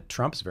about it?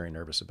 Trump's very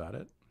nervous about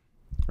it,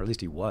 or at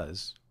least he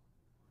was.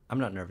 I'm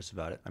not nervous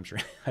about it. I'm sure.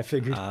 I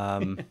figured.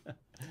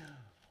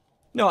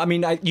 No, I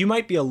mean, you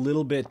might be a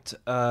little bit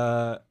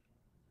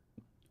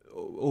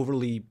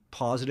overly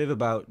positive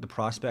about the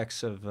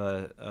prospects of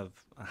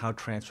how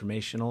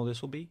transformational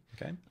this will be.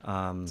 Okay.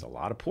 It's a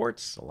lot of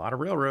ports, a lot of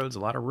railroads, a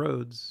lot of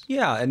roads.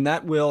 Yeah, and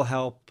that will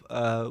help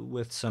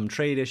with some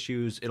trade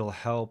issues. It'll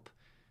help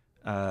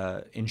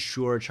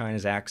ensure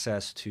China's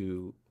access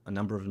to a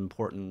number of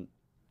important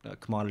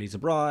commodities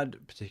abroad,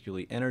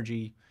 particularly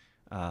energy.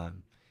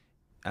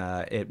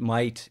 It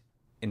might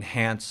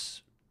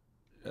enhance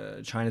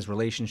China's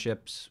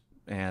relationships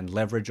and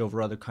leverage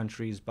over other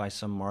countries by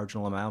some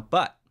marginal amount.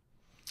 But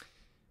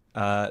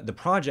the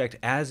project,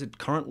 as it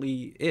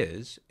currently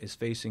is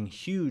facing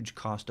huge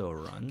cost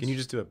overruns. Can you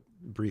just do a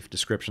brief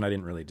description? I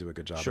didn't really do a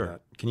good job Sure. of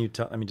that. Can you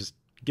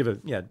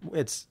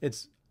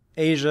it's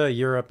Asia,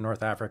 Europe,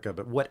 North Africa,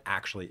 but what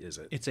actually is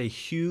it? It's a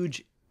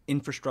huge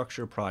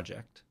infrastructure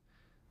project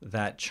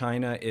that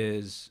China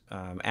is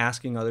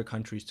asking other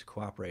countries to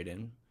cooperate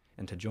in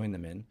and to join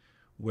them in,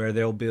 where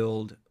they'll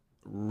build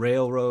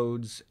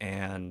railroads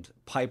and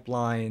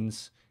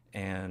pipelines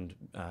and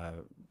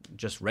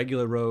just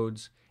regular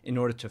roads in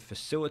order to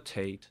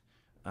facilitate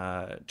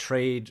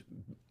trade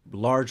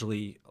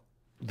largely.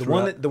 The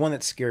one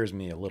that scares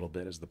me a little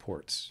bit is the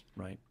ports.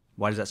 Right.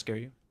 Why does that scare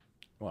you?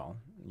 Well,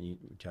 you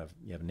have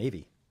a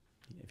navy.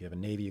 If you have a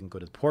navy, you can go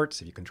to the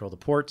ports. If you control the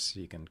ports,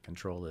 you can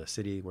control the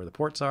city where the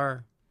ports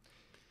are.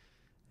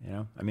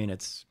 I mean,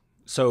 it's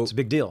a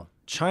big deal.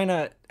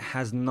 China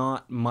has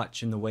not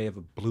much in the way of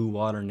a blue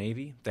water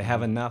navy. They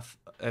have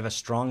a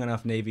strong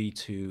enough navy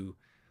to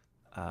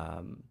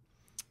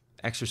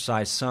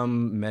exercise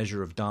some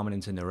measure of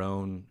dominance in their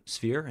own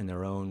sphere, in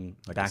their own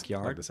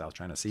backyard, like the South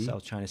China Sea.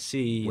 South China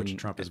Sea, which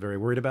Trump is very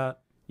worried about.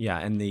 Yeah,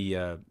 and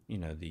the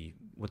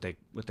what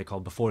they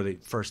called before the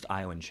first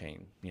island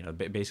chain.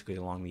 Basically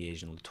along the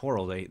Asian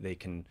littoral, they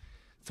can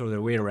throw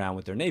their weight around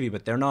with their navy,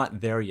 but they're not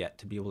there yet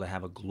to be able to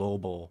have a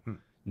global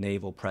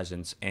naval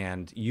presence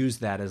and use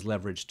that as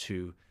leverage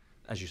to,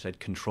 as you said,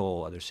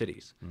 control other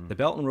cities. The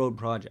Belt and Road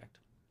Project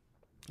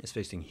is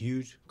facing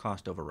huge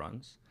cost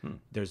overruns.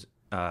 There's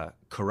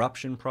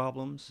corruption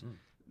problems.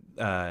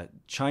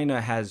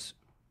 China has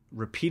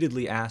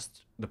repeatedly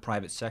asked the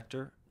private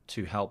sector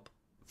to help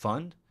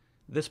fund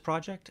this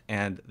project,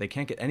 and they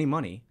can't get any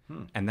money,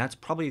 and that's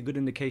probably a good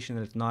indication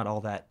that it's not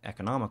all that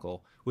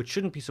economical, which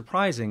shouldn't be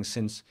surprising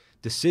since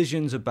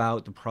decisions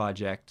about the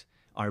project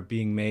are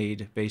being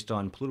made based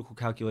on political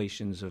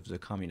calculations of the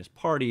Communist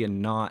Party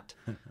and not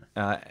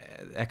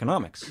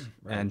economics.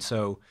 Right. And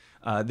so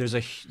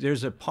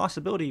there's a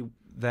possibility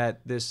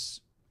that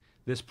this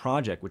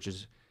project, which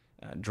is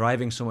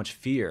driving so much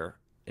fear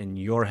in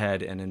your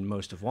head and in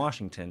most of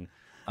Washington,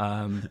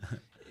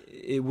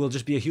 it will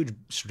just be a huge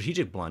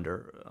strategic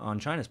blunder on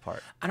China's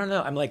part. I don't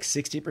know. I'm like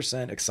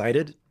 60%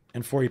 excited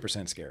and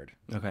 40% scared.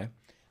 Okay.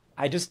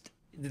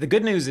 The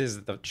good news is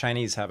that the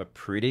Chinese have a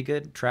pretty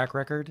good track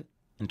record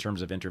in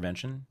terms of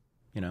intervention,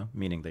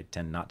 meaning they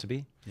tend not to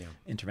be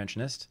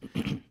interventionist.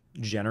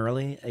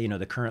 Generally,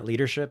 the current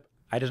leadership,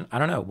 I don't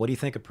know. What do you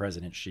think of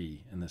President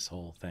Xi in this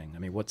whole thing? I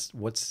mean,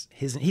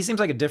 he seems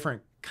like a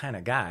different kind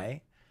of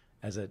guy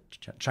as a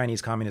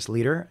Chinese communist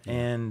leader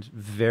and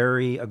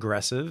very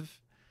aggressive,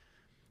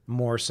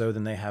 more so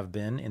than they have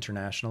been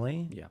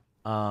internationally. Yeah.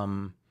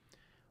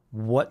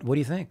 What do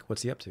you think?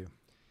 What's he up to?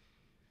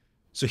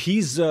 So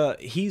he's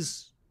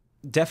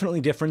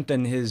definitely different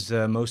than his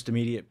most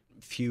immediate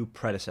few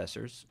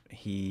predecessors.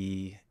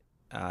 He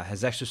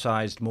has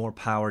exercised more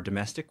power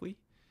domestically.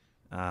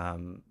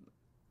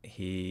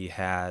 He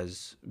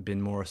has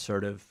been more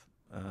assertive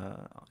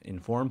in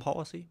foreign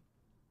policy.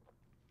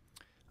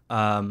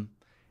 And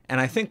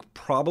I think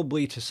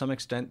probably to some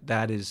extent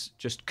that is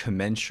just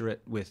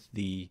commensurate with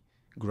the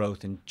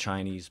growth in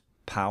Chinese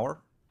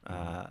power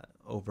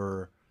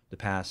over the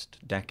past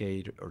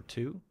decade or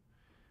two.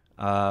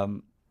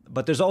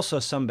 But there's also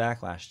some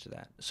backlash to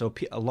that. So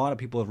a lot of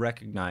people have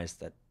recognized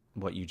that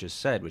what you just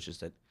said, which is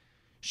that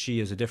Xi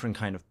is a different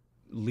kind of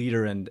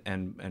leader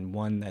and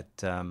one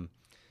that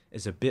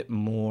is a bit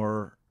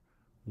more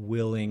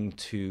willing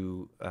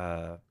to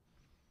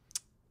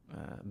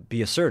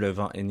be assertive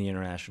in the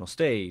international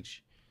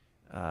stage.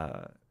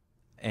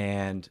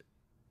 And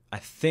I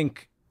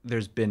think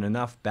there's been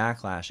enough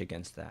backlash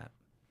against that,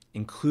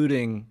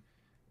 including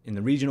in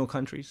the regional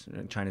countries,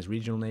 China's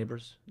regional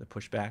neighbors, the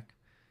pushback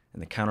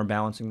and the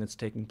counterbalancing that's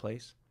taking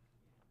place.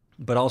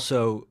 But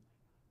also,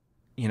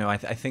 I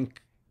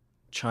think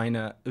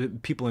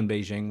people in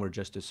Beijing were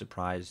just as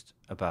surprised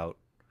about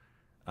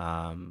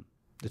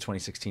the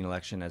 2016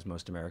 election as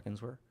most Americans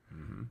were.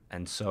 Mm-hmm.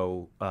 And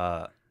so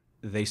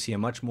they see a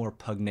much more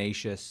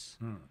pugnacious,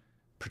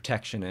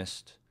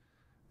 protectionist,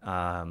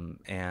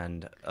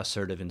 and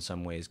assertive in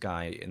some ways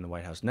guy in the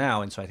White House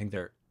now. And so I think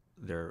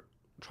they're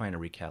trying to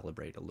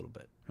recalibrate a little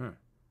bit.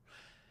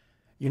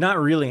 You're not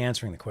really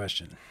answering the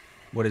question.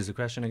 What is the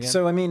question again?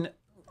 So, I mean,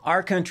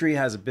 our country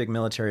has a big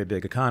military,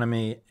 big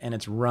economy, and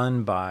it's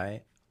run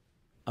by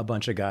a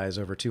bunch of guys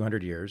over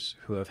 200 years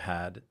who have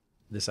had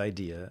this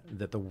idea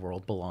that the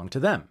world belonged to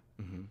them,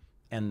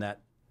 and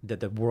that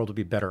the world would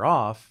be better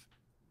off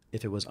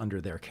if it was under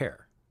their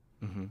care,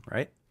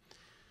 right?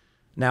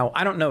 Now,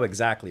 I don't know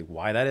exactly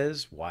why that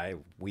is, why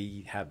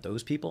we have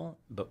those people,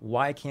 but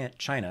why can't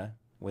China,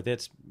 with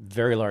its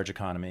very large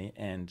economy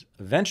and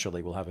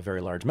eventually will have a very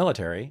large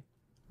military,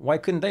 why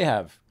couldn't they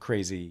have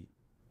crazy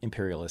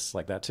imperialists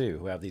like that too,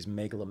 who have these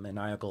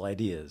megalomaniacal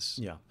ideas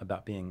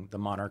about being the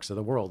monarchs of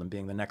the world and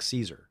being the next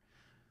Caesar?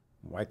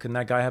 Why couldn't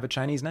that guy have a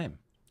Chinese name?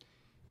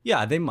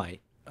 Yeah, they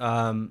might.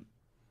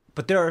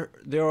 But there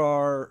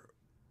are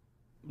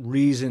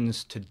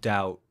reasons to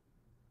doubt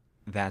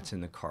that's in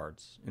the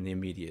cards in the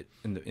immediate,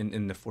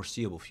 in the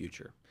foreseeable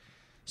future.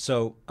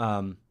 So,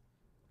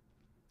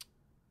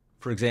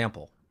 for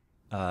example,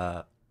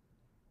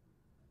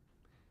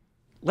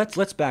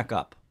 let's back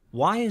up.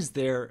 Why is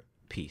there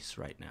peace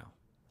right now?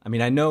 I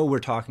mean, I know we're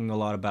talking a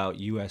lot about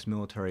U.S.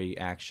 military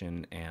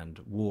action and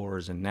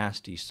wars and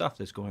nasty stuff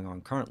that's going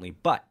on currently,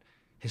 but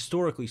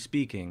historically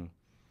speaking,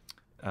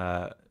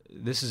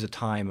 this is a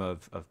time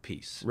of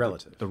peace.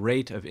 Relative. The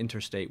rate of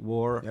interstate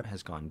war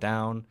has gone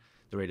down.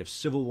 The rate of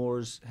civil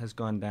wars has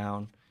gone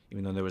down,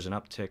 even though there was an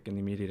uptick in the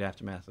immediate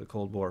aftermath of the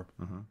Cold War.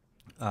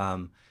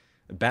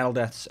 Battle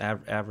deaths,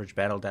 average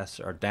battle deaths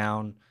are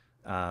down.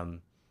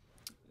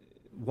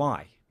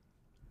 Why?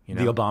 You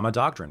know? The Obama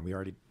doctrine. We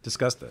already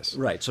discussed this.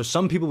 Right. So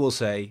some people will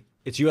say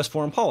it's U.S.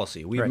 foreign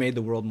policy. We've made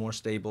the world more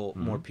stable,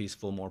 more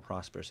peaceful, more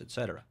prosperous,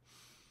 etc.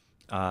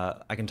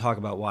 I can talk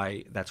about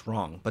why that's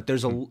wrong, but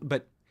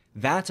but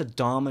that's a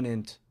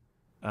dominant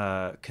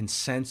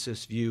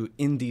consensus view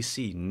in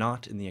D.C.,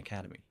 not in the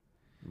academy.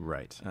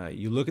 Right.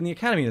 You look in the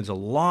academy, there's a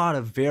lot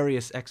of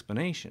various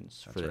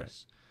explanations for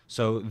this.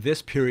 So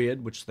this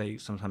period, which they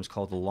sometimes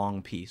call the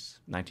Long Peace,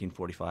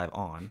 1945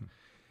 on,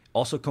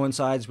 also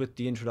coincides with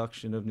the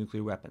introduction of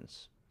nuclear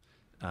weapons.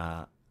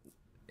 So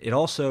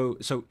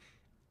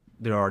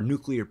there are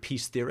nuclear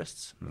peace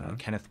theorists.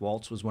 Kenneth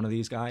Waltz was one of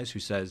these guys who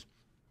says,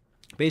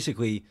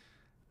 basically,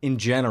 in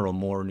general,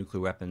 more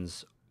nuclear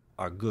weapons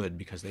are good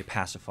because they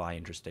pacify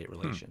interstate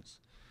relations.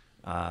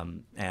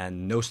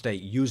 And no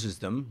state uses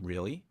them,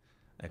 really,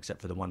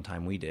 except for the one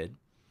time we did.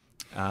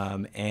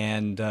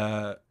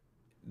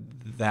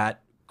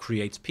 That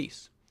creates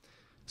peace.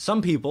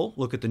 Some people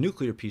look at the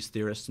nuclear peace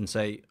theorists and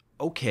say,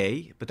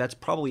 okay, but that's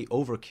probably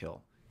overkill.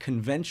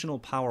 Conventional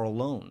power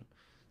alone,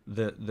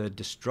 the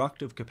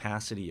destructive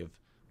capacity of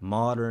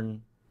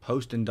modern,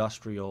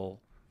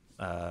 post-industrial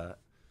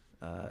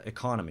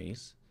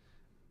economies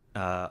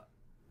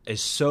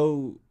is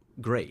so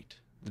great,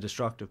 the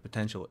destructive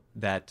potential,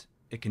 that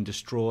it can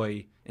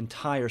destroy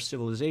entire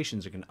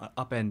civilizations. It can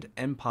upend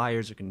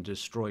empires. It can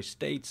destroy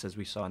states, as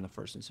we saw in the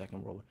First and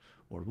Second World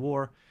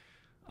War.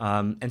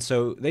 And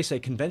so they say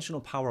conventional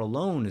power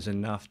alone is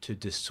enough to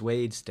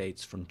dissuade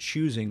states from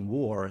choosing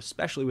war,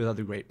 especially with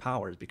other great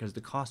powers, because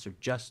the costs are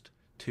just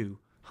too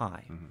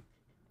high.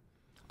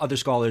 Other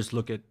scholars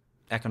look at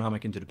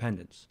economic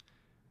interdependence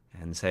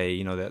and say,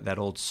 you know, that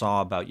old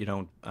saw about you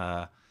don't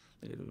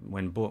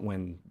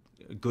when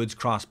goods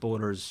cross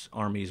borders,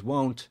 armies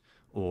won't,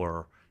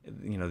 or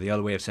you know, the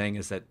other way of saying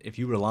is that if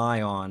you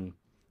rely on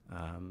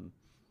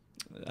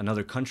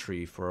another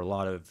country for a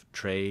lot of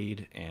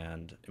trade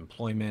and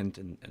employment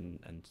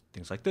and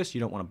things like this, you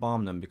don't want to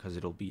bomb them because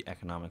it'll be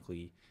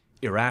economically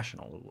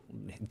irrational.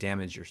 It will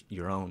damage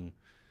your own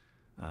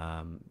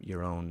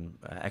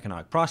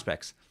economic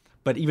prospects.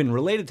 But even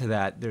related to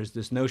that, there's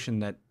this notion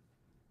that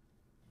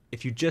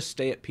if you just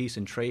stay at peace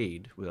and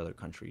trade with other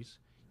countries,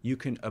 you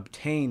can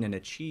obtain and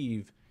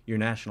achieve your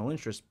national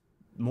interests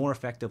more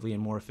effectively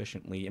and more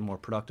efficiently and more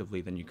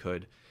productively than you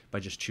could by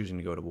just choosing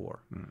to go to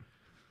war.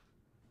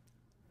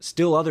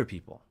 Still other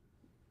people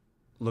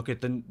look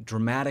at the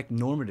dramatic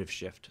normative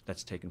shift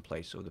that's taken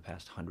place over the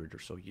past 100 or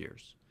so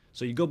years.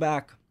 So you go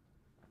back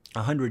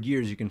 100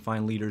 years, you can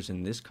find leaders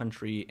in this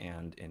country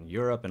and in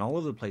Europe and all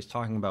over the place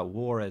talking about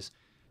war as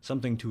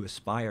something to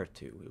aspire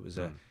to. It was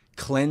a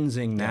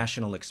cleansing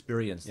national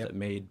experience that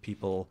made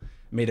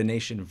a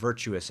nation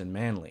virtuous and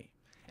manly.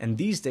 And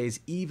these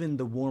days, even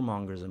the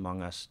warmongers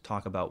among us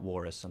talk about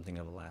war as something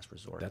of a last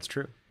resort. That's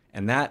true.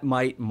 And that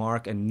might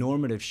mark a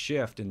normative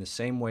shift in the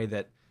same way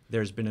that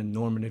there's been a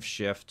normative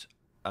shift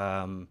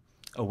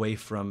away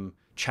from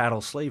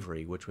chattel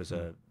slavery, which was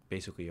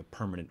basically a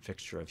permanent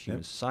fixture of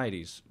human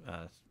societies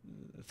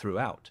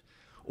throughout.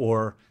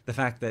 Or the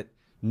fact that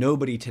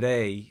nobody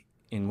today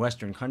in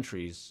Western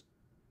countries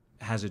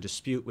has a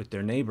dispute with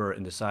their neighbor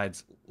and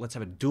decides, let's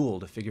have a duel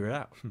to figure it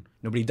out.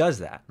 Nobody does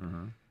that.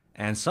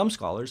 And some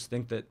scholars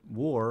think that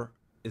war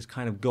is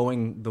kind of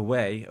going the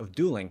way of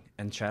dueling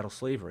and chattel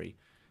slavery.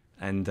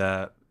 And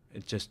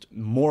it just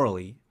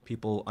morally,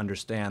 people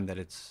understand that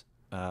it's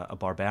a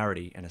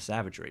barbarity and a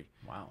savagery.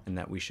 Wow. And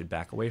that we should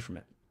back away from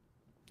it.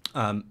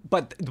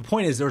 But the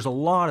point is, there's a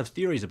lot of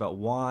theories about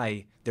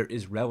why there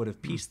is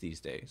relative peace these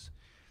days.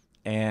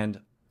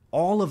 And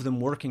all of them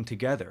working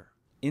together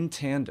in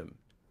tandem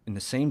in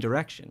the same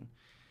direction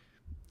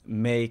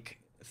make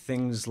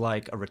things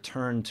like a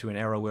return to an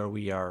era where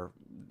we are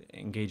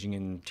engaging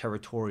in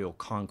territorial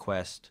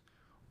conquest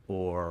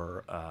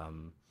or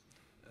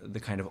the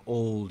kind of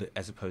old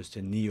as opposed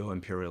to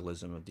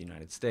neo-imperialism of the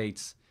United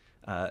States,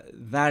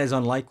 that is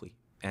unlikely.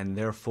 And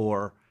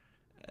therefore,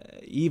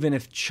 even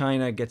if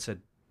China gets a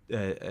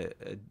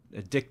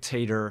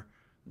dictator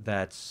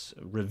that's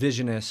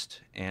revisionist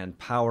and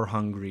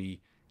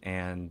power-hungry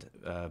and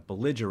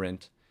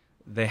belligerent,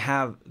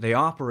 they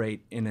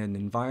operate in an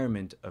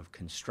environment of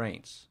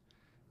constraints.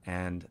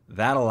 And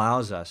that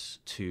allows us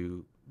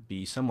to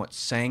be somewhat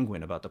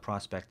sanguine about the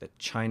prospect that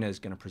China is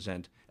going to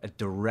present a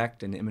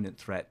direct and imminent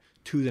threat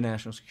to the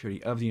national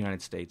security of the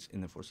United States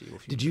in the foreseeable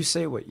future. Did you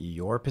say what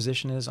your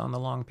position is on the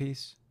long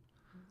peace?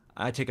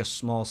 I take a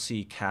small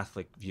c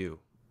Catholic view.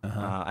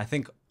 I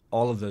think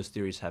all of those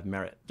theories have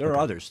merit. There are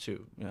others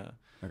too.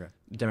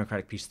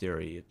 Democratic peace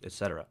theory,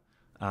 etc.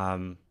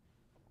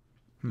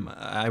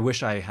 I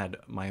wish I had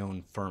my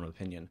own firm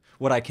opinion.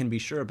 What I can be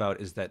sure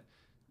about is that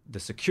the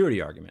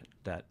security argument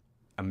that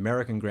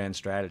American grand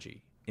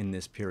strategy in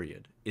this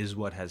period is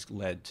what has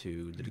led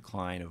to the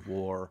decline of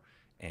war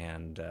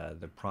and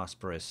the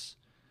prosperous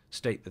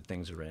state that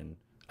things are in.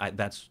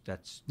 That's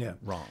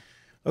wrong.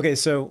 Okay,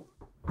 so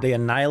they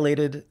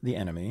annihilated the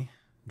enemy,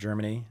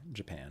 Germany,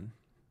 Japan,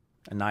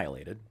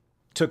 annihilated,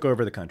 took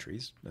over the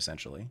countries,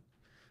 essentially,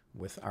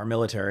 with our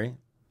military,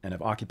 and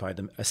have occupied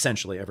them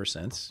essentially ever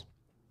since,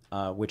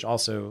 which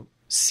also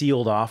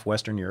sealed off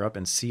Western Europe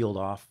and sealed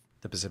off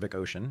the Pacific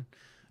Ocean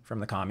from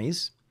the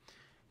commies.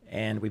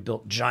 And we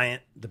built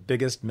the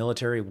biggest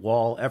military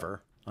wall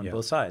ever on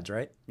both sides,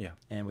 right? Yeah.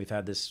 And we've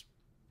had this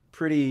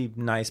pretty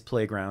nice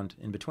playground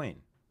in between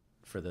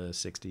for the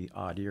 60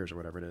 odd years or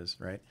whatever it is,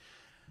 right?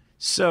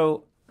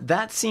 So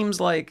that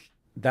seems like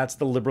that's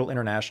the liberal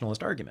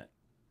internationalist argument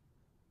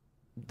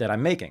that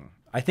I'm making.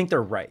 I think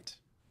they're right.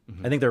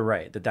 I think they're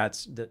right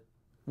that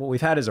what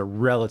we've had is a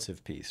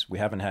relative peace. We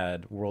haven't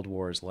had world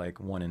wars like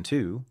 1 and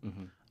 2,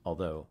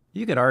 although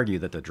you could argue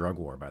that the drug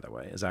war, by the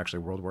way, is actually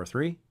World War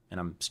III. And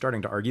I'm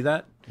starting to argue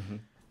that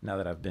now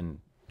that I've been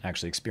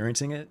actually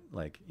experiencing it,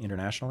 like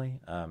internationally,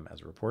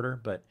 as a reporter.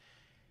 But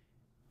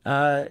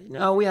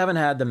no, we haven't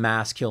had the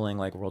mass killing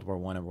like World War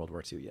I and World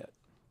War II yet.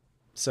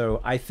 So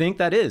I think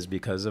that is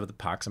because of the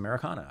Pax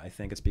Americana. I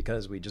think it's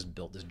because we just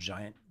built this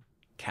giant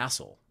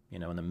castle,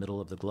 in the middle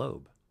of the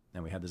globe.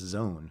 And we had this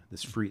zone,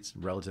 this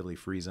relatively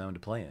free zone to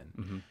play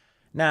in.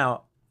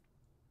 Now,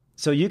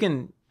 so you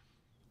can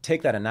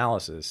take that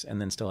analysis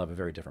and then still have a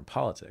very different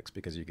politics,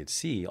 because you could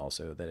see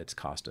also that it's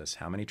cost us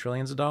how many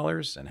trillions of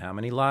dollars and how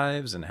many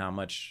lives and how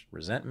much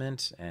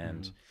resentment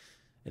and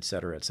et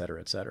cetera, et cetera,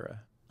 et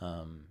cetera.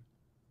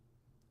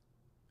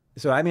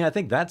 So, I mean, I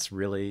think that's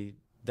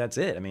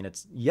it. I mean,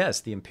 yes,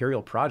 the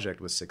imperial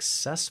project was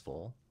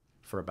successful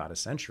for about a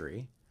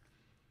century,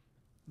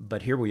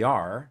 but here we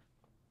are.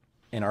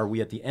 And are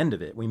we at the end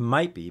of it? We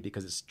might be,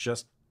 because it's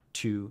just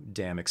too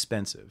damn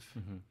expensive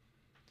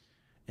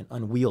and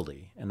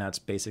unwieldy. And that's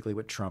basically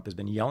what Trump has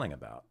been yelling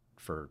about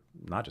for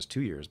not just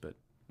 2 years, but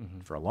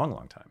for a long,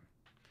 long time.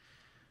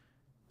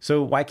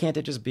 So why can't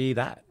it just be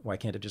that? Why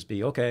can't it just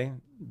be, okay,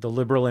 the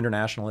liberal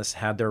internationalists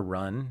had their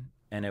run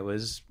and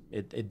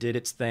it did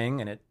its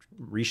thing and it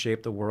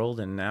reshaped the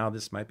world, and now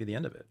this might be the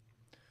end of it?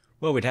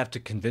 Well, we'd have to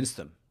convince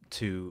them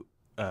to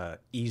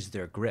ease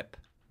their grip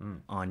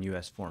on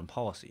U.S. foreign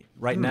policy.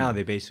 Right now,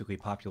 they basically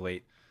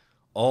populate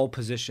all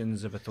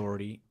positions of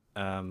authority,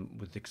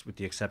 with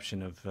the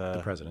exception of the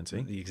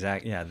presidency. The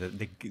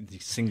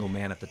single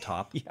man at the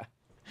top.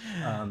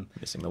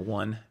 Missing the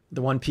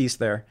one piece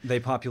there. They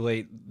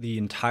populate the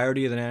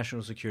entirety of the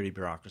national security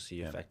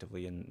bureaucracy,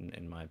 effectively,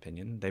 in my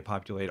opinion. They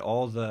populate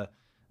all the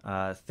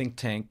think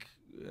tank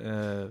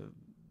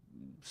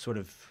sort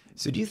of.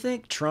 So do you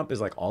think Trump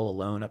is like all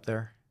alone up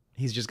there?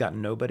 He's just got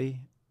nobody?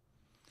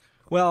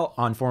 Well,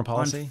 on foreign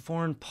policy? On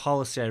foreign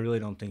policy, I really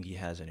don't think he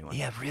has anyone.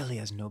 Yeah, really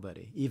has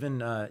nobody. Even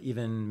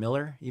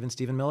Miller, even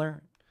Stephen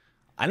Miller.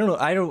 I don't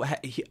know.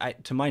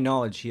 To my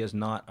knowledge, he has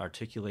not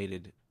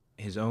articulated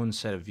his own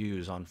set of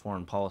views on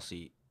foreign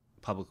policy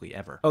publicly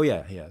ever. Oh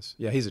yeah, he has.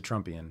 Yeah, he's a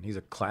Trumpian.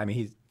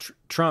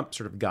 Trump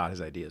sort of got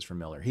his ideas from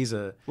Miller.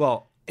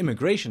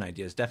 Immigration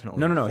ideas definitely.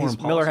 No.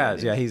 Miller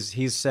has. Yeah,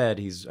 he's said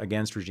he's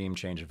against regime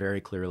change very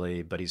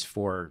clearly, but he's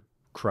for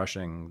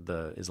crushing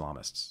the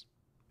Islamists.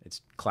 It's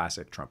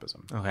classic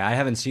Trumpism. Okay, I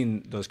haven't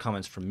seen those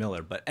comments from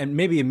Miller, and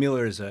maybe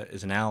Miller is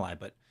an ally,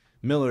 but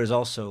Miller is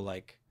also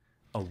like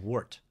a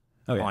wart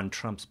on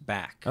Trump's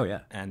back. Oh yeah,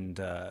 and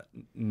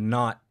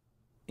not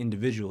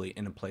individually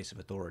in a place of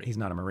authority. He's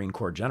not a Marine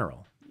Corps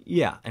general.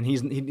 Yeah, and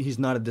he's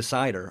not a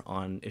decider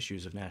on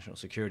issues of national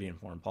security and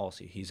foreign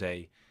policy. He's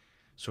a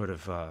sort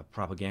of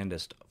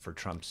propagandist for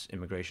Trump's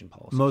immigration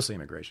policy. Mostly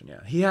immigration,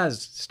 yeah. He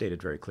has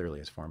stated very clearly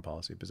his foreign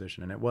policy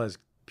position, and it was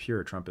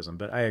pure Trumpism.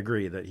 But I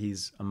agree that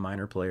he's a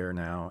minor player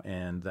now,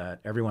 and that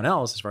everyone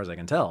else, as far as I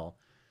can tell,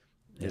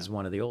 is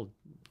one of the old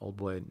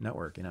boy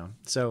network,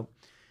 So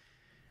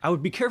I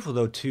would be careful,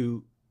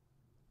 though,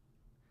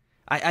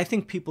 I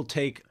think people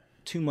take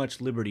too much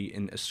liberty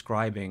in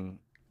ascribing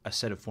a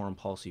set of foreign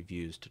policy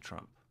views to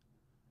Trump.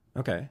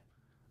 Okay.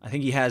 I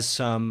think he has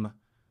some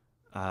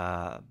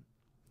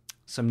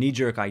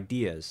knee-jerk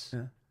ideas,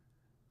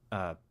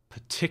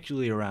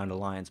 particularly around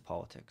alliance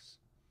politics.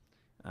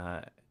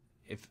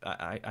 If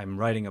I'm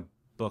writing a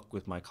book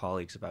with my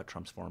colleagues about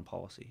Trump's foreign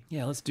policy.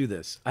 Yeah, let's do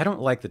this. I don't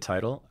like the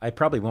title. I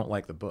probably won't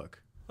like the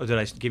book. Oh, did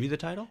I give you the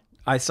title?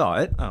 I saw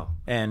it. Oh.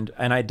 And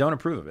I don't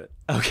approve of it.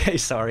 Okay,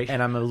 sorry.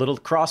 And I'm a little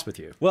cross with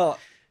you. Well,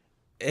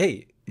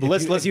 hey,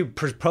 if you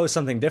propose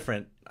something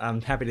different, I'm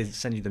happy to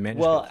send you the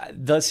manuscript. Well,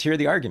 let's hear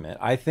the argument.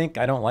 I think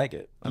I don't like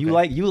it.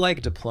 Okay. You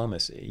like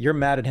diplomacy. You're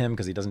mad at him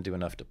because he doesn't do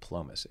enough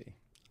diplomacy.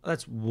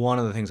 That's one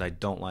of the things I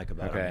don't like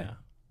about him.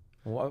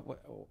 Yeah.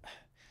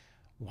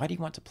 Why do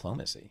you want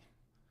diplomacy?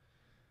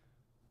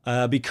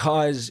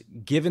 Because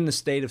given the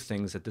state of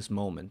things at this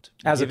moment,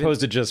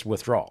 opposed to just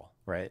withdrawal,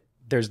 right?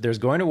 There's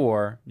going to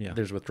war. Yeah.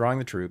 There's withdrawing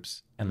the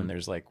troops, and then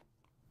there's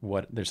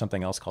there's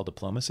something else called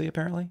diplomacy.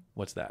 Apparently,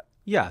 what's that?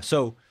 Yeah.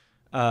 So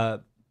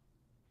you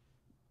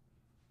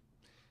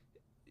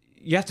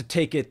have to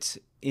take it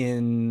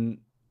in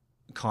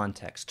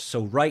context.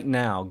 So right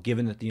now,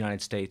 given that the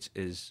United States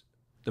is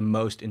the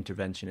most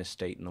interventionist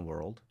state in the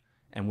world,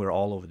 and we're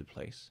all over the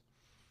place,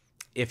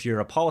 if you're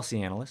a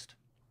policy analyst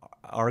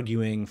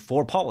arguing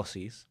for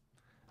policies,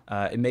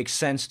 it makes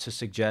sense to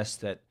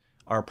suggest that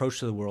our approach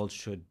to the world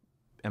should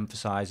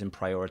emphasize and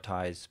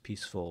prioritize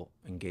peaceful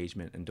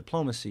engagement and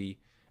diplomacy,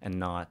 and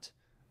not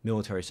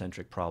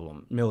military-centric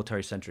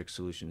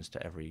solutions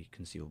to every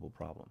conceivable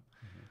problem.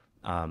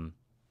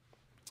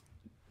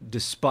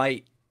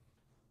 Despite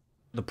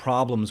the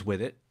problems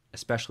with it,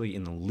 especially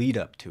in the lead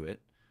up to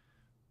it,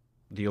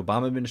 the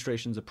Obama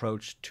administration's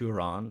approach to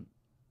Iran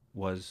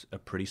was a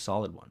pretty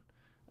solid one.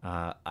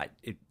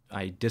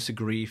 I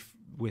disagree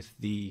with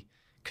the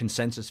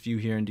consensus view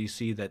here in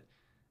D.C. that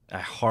a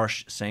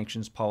harsh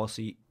sanctions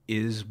policy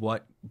is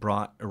what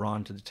brought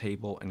Iran to the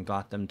table and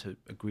got them to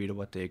agree to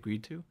what they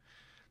agreed to.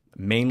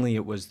 Mainly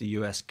it was the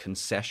U.S.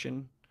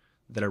 concession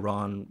that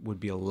Iran would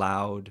be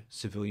allowed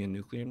civilian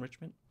nuclear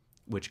enrichment,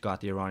 which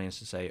got the Iranians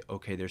to say,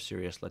 okay, they're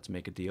serious, let's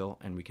make a deal,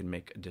 and we can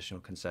make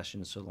additional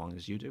concessions so long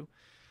as you do.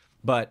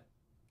 But,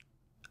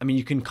 I mean,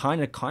 you can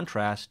kind of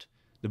contrast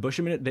the Bush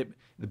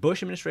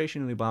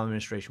administration and the Obama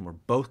administration were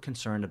both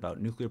concerned about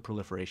nuclear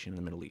proliferation in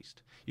the Middle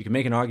East. You can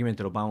make an argument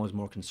that Obama was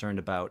more concerned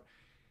about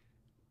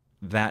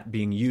that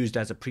being used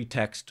as a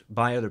pretext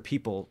by other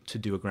people to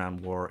do a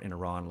ground war in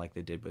Iran like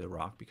they did with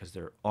Iraq, because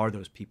there are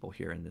those people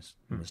here in this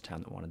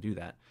town that want to do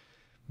that.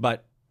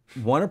 But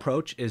one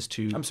approach is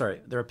to... I'm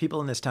sorry, there are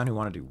people in this town who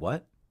want to do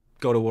what?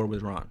 Go to war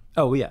with Iran.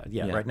 Oh, yeah,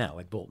 right now,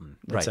 like Bolton,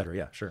 et Right. cetera,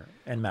 yeah, sure.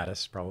 And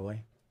Mattis,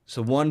 probably.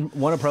 So one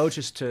approach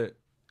is to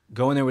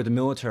go in there with the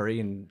military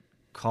and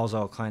cause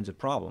all kinds of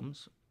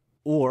problems,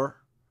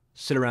 or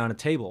sit around a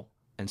table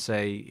and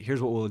say,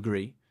 here's what we'll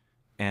agree.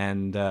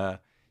 And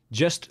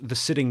just the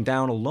sitting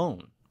down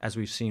alone, as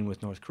we've seen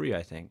with North Korea,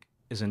 I think,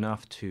 is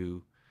enough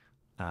to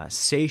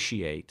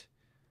satiate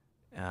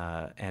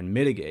and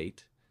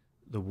mitigate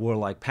the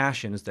warlike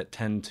passions that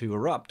tend to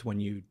erupt when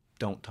you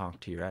don't talk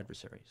to your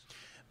adversaries.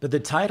 But the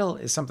title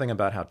is something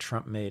about how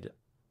Trump made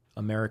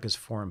America's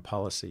foreign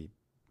policy,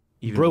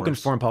 Even broken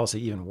worse. foreign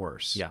policy, even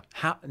worse. Yeah.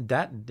 How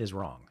that is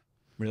wrong.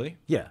 Really?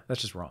 Yeah,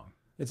 that's just wrong.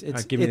 It's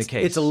right, give me the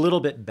case. It's a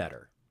little bit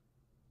better.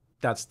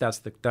 That's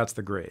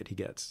the grade he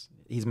gets.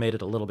 He's made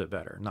it a little bit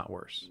better, not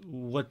worse.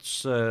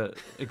 What's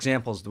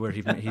examples where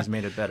he's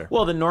made it better?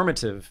 Well, the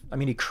normative, I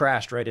mean, he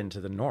crashed right into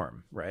the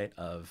norm, right?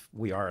 Of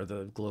we are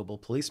the global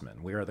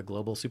policeman. We are the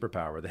global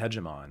superpower, the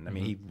hegemon. I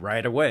mean, he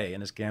right away in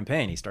his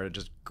campaign, he started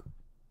just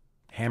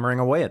hammering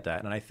away at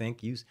that. And I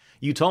think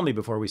you told me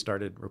before we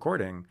started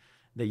recording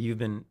that you've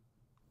been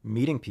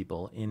meeting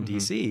people in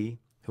D.C.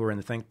 who are in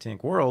the think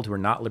tank world, who are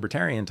not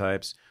libertarian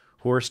types,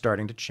 who are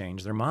starting to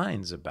change their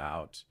minds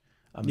about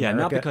America. Yeah,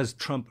 not because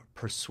Trump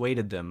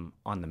persuaded them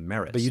on the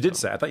merits. But you did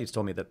say, I thought you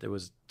told me that there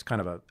was kind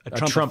of a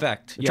Trump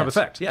effect. A Trump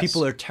effect, yes.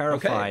 People are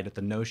terrified at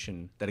the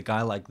notion that a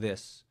guy like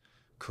this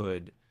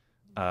could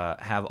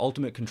have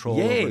ultimate control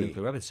over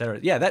nuclear weapons, et cetera.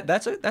 Yeah,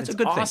 that's a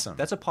good awesome thing.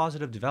 That's a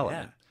positive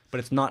development. Yeah. But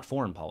it's not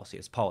foreign policy.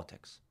 It's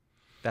politics.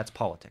 That's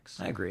politics.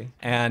 I agree.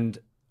 And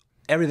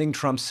everything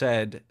Trump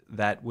said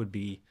that would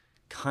be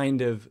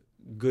kind of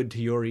good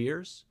to your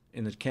ears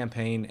in the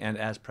campaign and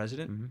as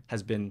president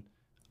has been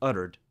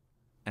uttered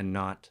and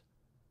not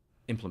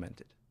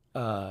implemented.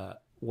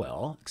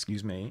 Well,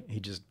 excuse me, he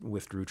just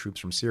withdrew troops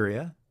from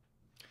Syria.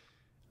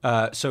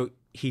 So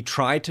he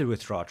tried to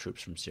withdraw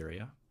troops from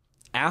Syria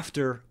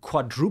after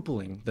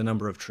quadrupling the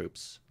number of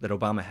troops that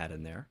Obama had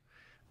in there.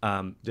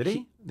 Did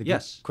he?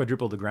 Yes.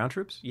 Quadruple the ground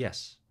troops?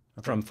 Yes.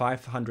 Okay. From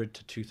 500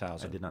 to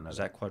 2,000. I did not know Is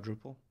that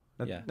quadruple?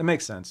 That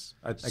makes sense.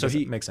 I guess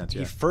it makes sense, yeah.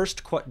 He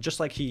first, just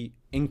like he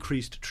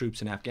increased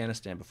troops in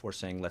Afghanistan before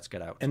saying, let's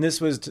get out. And this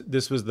was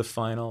the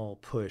final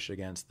push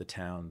against the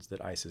towns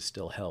that ISIS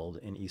still held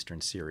in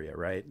eastern Syria,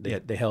 right?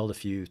 They held a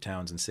few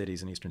towns and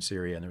cities in eastern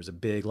Syria, and there was a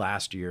big,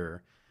 last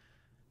year,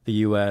 the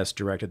U.S.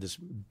 directed this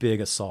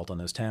big assault on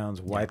those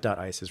towns, wiped out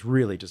ISIS,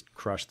 really just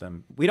crushed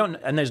them. I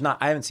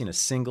haven't seen a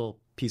single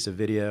piece of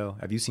video.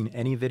 Have you seen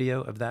any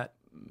video of that?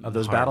 Of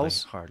those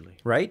battles? Hardly.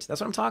 Right? That's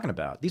what I'm talking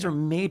about. These are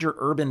major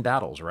urban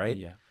battles, right?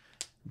 Yeah.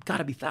 Got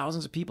to be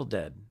thousands of people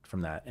dead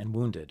from that and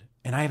wounded.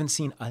 And I haven't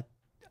seen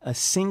a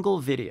single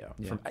video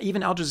from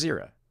even Al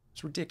Jazeera.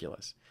 It's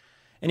ridiculous.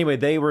 Anyway,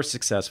 they were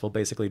successful,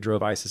 basically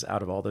drove ISIS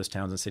out of all those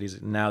towns and cities.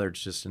 Now they're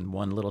just in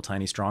one little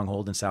tiny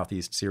stronghold in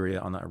southeast Syria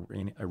on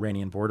the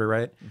Iranian border,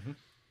 right? And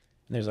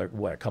there's like,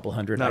 what, a couple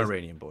hundred? Not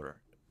Iranian border.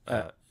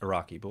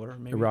 Iraqi border,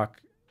 maybe?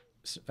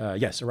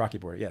 Yes, Iraqi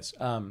border, yes.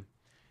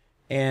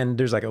 And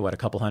there's like, a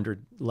couple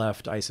hundred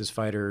left ISIS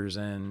fighters,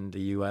 and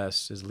the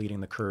U.S. is leading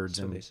the Kurds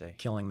and they say.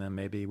 Killing them,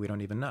 maybe. We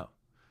don't even know.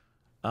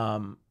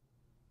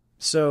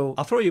 So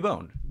I'll throw you a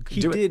bone.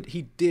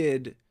 He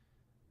did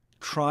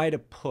try to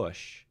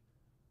push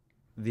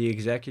the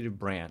executive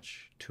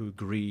branch to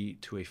agree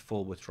to a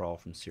full withdrawal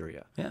from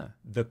Syria. Yeah.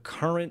 The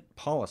current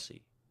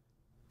policy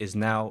is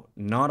now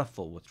not a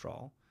full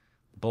withdrawal.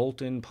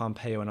 Bolton,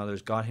 Pompeo, and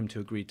others got him to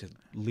agree to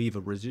leave a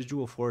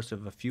residual force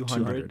of a few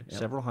hundred,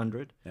 several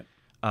hundred,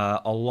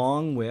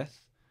 along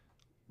with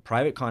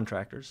private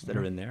contractors that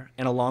are in there,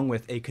 and along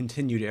with a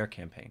continued air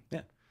campaign.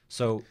 Yeah.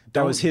 So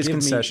that was his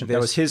concession. That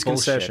was his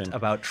concession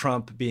about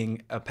Trump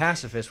being a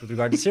pacifist with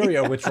regard to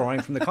Syria,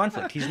 withdrawing from the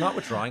conflict. He's not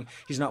withdrawing.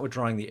 He's not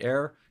withdrawing the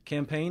air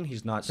campaign.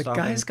 He's not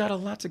stopping. The guy's got a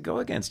lot to go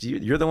against.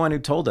 You're the one who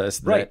told us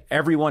that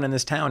everyone in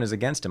this town is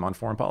against him on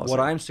foreign policy. What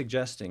I'm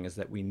suggesting is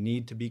that we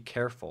need to be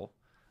careful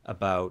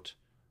about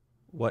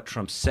what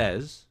Trump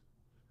says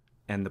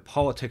and the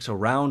politics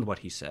around what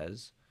he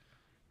says,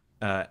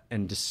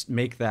 and just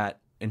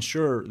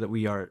ensure that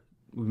we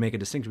make a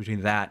distinction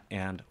between that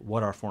and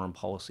what our foreign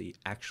policy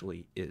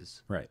actually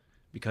is. Right.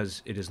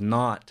 Because it is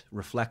not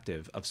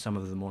reflective of some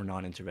of the more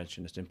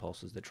non-interventionist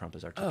impulses that Trump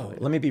has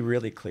articulated. Let me be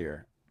really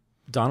clear.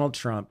 Donald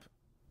Trump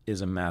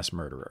is a mass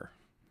murderer,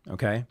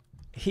 okay?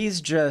 He's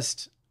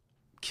just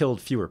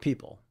killed fewer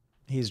people.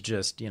 He's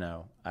just,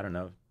 I don't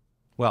know.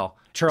 Well,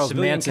 Charles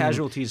civilian Manson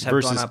casualties have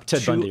versus gone up.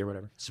 Ted Bundy or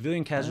whatever.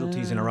 Civilian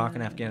casualties in Iraq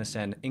and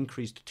Afghanistan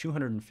increased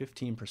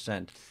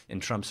 215% in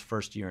Trump's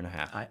first year and a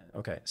half.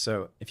 Okay,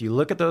 so if you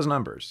look at those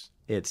numbers,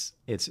 it's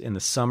in the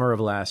summer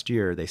of last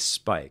year they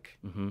spike,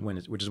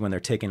 which is when they're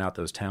taking out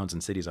those towns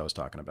and cities I was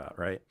talking about,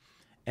 right?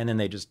 And then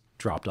they just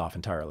dropped off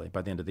entirely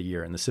by the end of the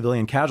year. And the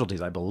civilian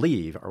casualties, I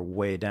believe, are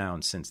way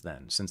down since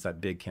then, since that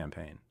big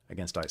campaign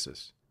against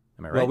ISIS.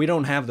 Am I right? Well, we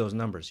don't have those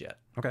numbers yet.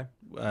 Okay.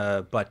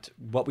 But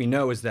what we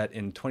know is that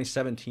in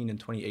 2017 and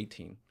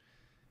 2018,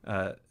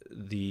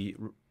 the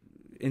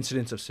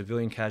incidence of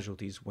civilian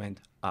casualties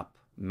went up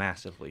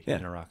massively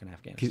in Iraq and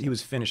Afghanistan. He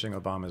was finishing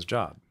Obama's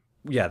job.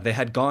 Yeah, there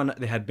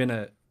had been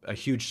a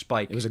huge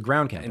spike. It was a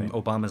ground campaign in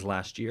Obama's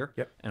last year.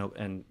 Yep.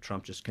 And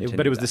Trump just continued.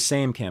 But it was the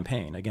same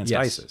campaign against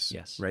ISIS,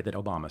 yes, right? That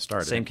Obama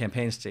started. Same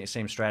campaign,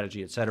 same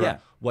strategy, et cetera. Yeah.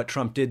 What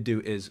Trump did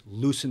do is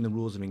loosen the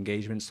rules of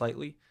engagement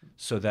slightly,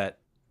 so that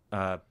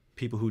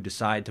people who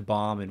decide to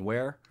bomb and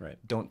where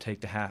don't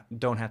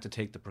have to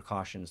take the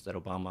precautions that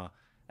Obama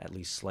at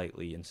least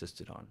slightly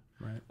insisted on.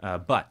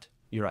 Right. But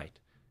you're right.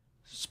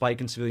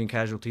 Spike in civilian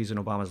casualties in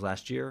Obama's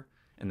last year.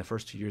 In the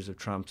first 2 years of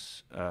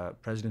Trump's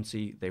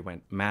presidency, they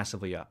went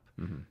massively up.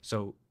 Mm-hmm.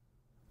 So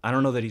I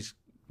don't know that he's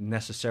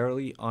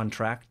necessarily on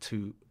track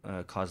to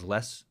cause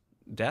less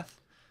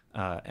death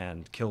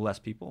and kill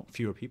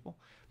fewer people.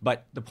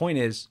 But the point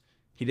is,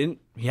 he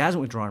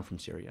hasn't withdrawn from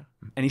Syria,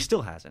 and he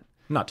still hasn't.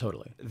 Not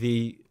totally.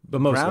 But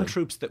ground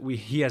troops that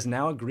he has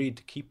now agreed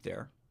to keep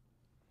there,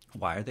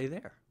 why are they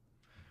there?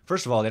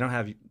 First of all, they don't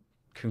have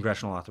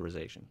congressional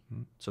authorization,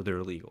 so they're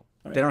illegal.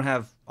 Right. They don't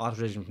have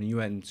authorization from the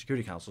UN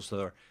Security Council, so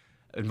they're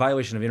in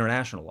violation of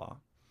international law,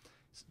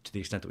 to the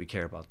extent that we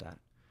care about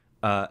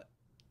that.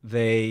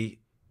 They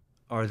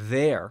are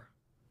there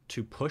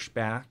to push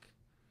back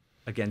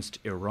against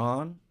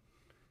Iran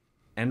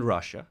and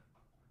Russia.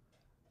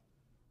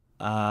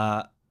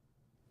 I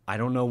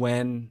don't know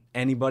when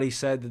anybody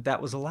said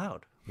that was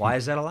allowed. Why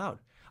is that allowed?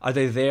 Are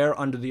they there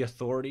under the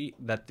authority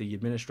that the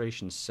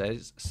administration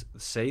say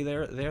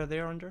they're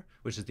there under,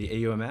 which is the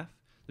AUMF,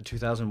 the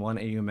 2001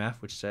 AUMF,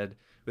 which said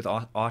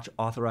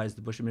authorized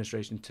the Bush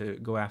administration to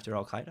go after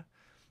Al-Qaeda?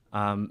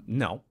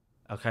 No,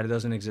 Al-Qaeda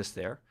doesn't exist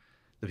there.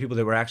 The people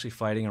that were actually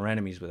fighting are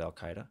enemies with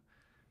Al-Qaeda,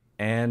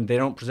 and they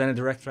don't present a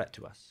direct threat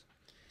to us.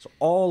 So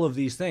all of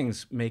these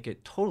things make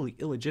it totally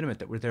illegitimate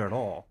that we're there at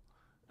all.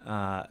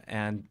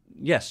 And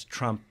yes,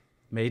 Trump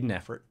made an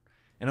effort.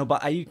 And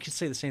you could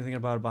say the same thing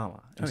about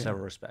Obama in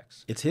several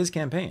respects. It's his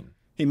campaign.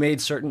 He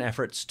made certain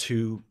efforts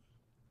to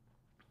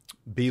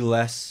be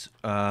less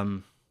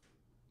like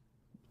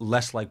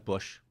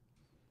Bush,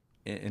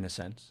 in a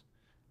sense.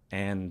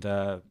 And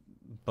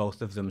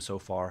both of them so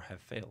far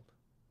have failed.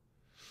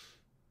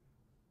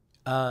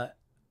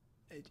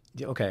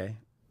 Okay.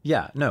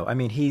 Yeah, no, I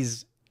mean,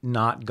 he's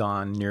not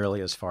gone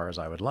nearly as far as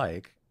I would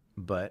like,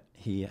 but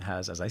he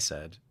has, as I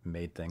said,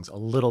 made things a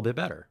little bit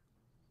better,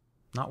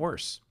 not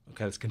worse.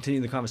 Okay, let's continue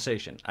the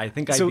conversation. I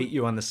think I beat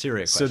you on the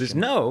Syria question. So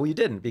no, you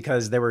didn't,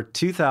 because there were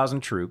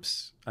 2,000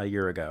 troops a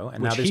year ago,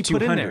 and now there's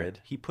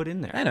 200. He put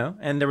in there. I know,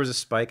 and there was a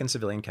spike in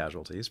civilian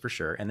casualties for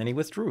sure, and then he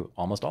withdrew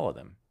almost all of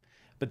them.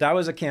 But that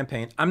was a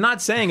campaign. I'm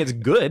not saying it's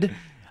good.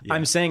 Yeah.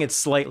 I'm saying it's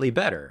slightly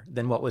better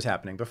than what was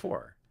happening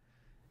before.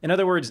 In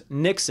other words,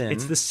 Nixon...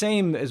 It's the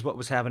same as what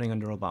was happening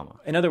under Obama.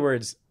 In other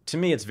words, to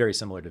me, it's very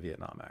similar to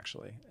Vietnam,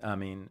 actually. I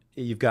mean,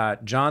 you've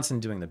got Johnson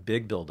doing the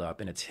big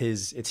buildup, and it's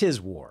his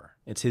war.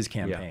 It's his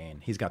campaign.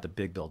 Yeah. He's got the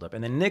big buildup.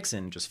 And then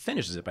Nixon just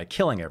finishes it by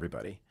killing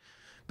everybody.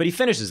 But he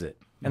finishes it,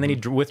 and then he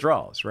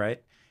withdraws,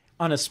 right?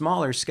 On a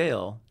smaller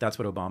scale, that's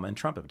what Obama and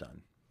Trump have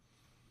done.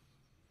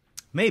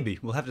 Maybe.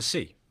 We'll have to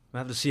see. We'll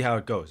have to see how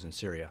it goes in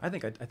Syria. I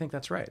think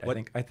that's right.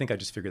 I think I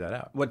just figured that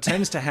out. What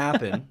tends to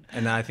happen,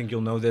 and I think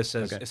you'll know this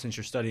since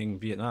you're studying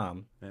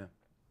Vietnam, if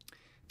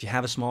you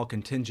have a small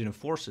contingent of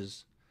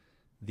forces,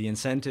 the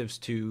incentives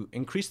to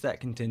increase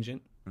that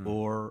contingent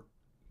or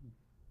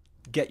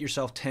get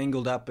yourself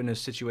tangled up in a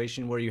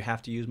situation where you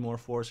have to use more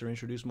force or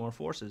introduce more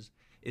forces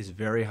is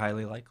very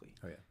highly likely.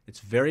 Oh, yeah. It's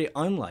very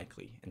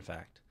unlikely, in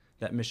fact,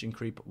 that mission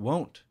creep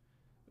won't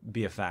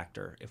be a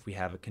factor if we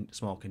have a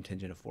small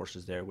contingent of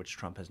forces there, which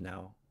Trump has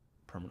now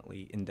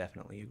permanently,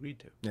 indefinitely agreed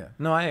to. Yeah.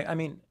 No, I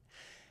mean,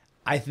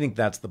 I think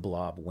that's the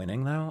blob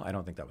winning, though. I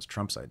don't think that was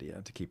Trump's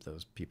idea to keep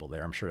those people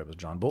there. I'm sure it was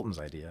John Bolton's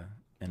idea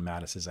and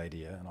Mattis's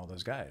idea and all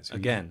those guys. Who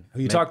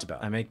you talked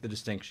about. I make the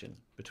distinction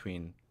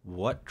between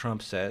what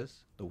Trump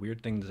says, the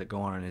weird things that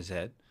go on in his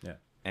head,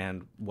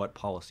 and what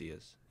policy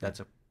is. That's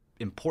an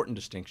important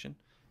distinction,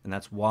 and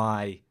that's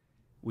why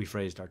we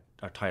phrased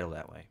our title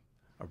that way,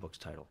 our book's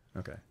title.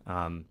 Okay.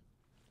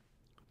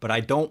 But I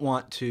don't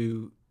want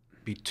to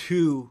be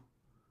too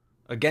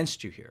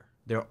against you here.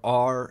 There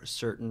are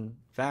certain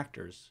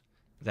factors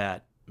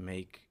that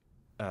make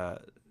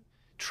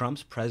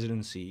Trump's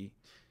presidency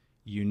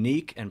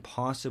unique and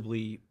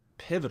possibly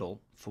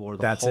pivotal for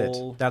the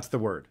whole... That's the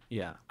word.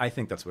 Yeah. I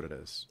think that's what it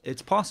is.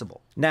 It's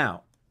possible.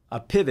 Now, a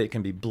pivot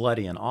can be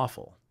bloody and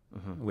awful,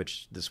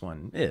 which this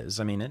one is.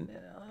 I mean,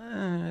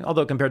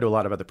 although compared to a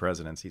lot of other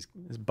presidents, his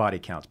body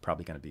count's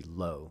probably going to be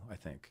low, I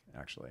think,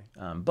 actually.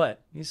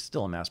 But he's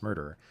still a mass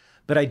murderer.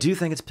 But I do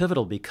think it's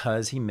pivotal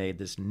because he made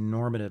this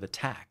normative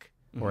attack,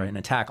 or an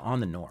attack on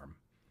the norm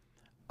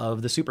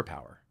of the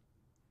superpower.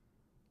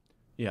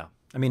 Yeah.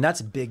 I mean, that's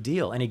a big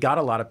deal. And he got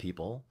a lot of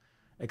people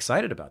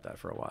excited about that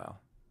for a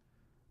while.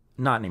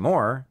 Not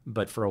anymore,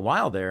 but for a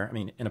while there, I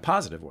mean, in a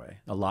positive way.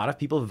 A lot of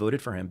people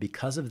voted for him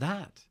because of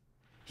that.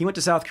 He went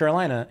to South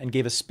Carolina and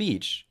gave a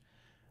speech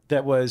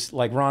that was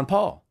like Ron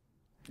Paul.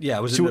 Yeah,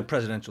 it was in the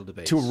presidential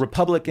debate. To a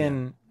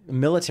Republican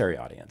military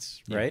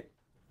audience, right?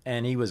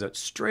 And he was a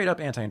straight-up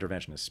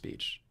anti-interventionist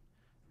speech.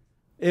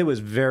 It was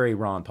very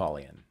Ron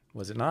Paulian,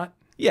 was it not?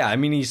 Yeah, I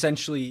mean, he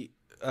essentially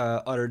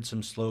uttered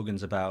some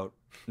slogans about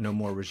no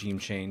more regime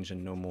change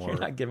and no more... You're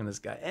not giving this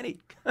guy any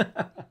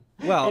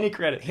any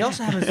credit. He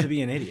also happens to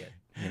be an idiot,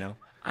 you know?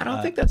 I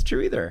don't think that's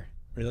true either.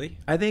 Really?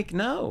 I think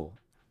no.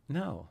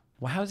 Well,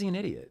 how's he an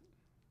idiot?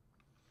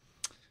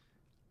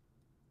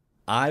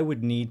 I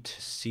would need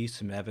to see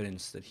some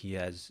evidence that he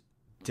has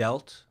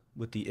dealt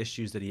with the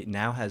issues that he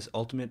now has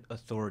ultimate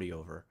authority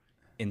over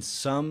in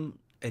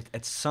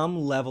at some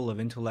level of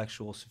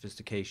intellectual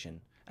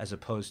sophistication, as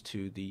opposed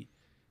to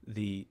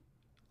the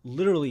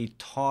literally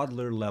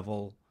toddler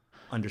level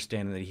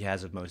understanding that he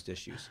has of most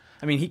issues.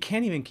 I mean, he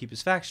can't even keep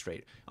his facts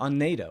straight. On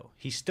NATO,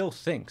 he still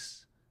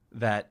thinks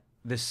that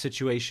this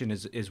situation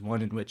is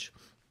one in which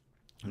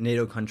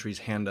NATO countries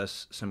hand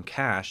us some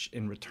cash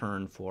in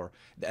return for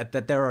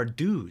that there are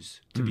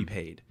dues to be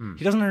paid.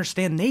 He doesn't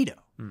understand NATO.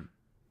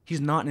 He's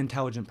not an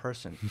intelligent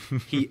person.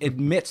 He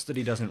admits that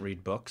he doesn't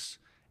read books.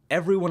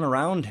 Everyone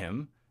around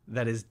him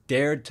that has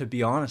dared to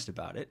be honest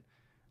about it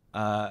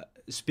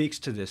speaks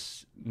to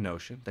this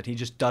notion that he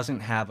just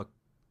doesn't have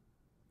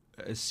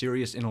a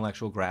serious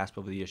intellectual grasp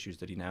of the issues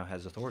that he now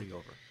has authority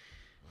over.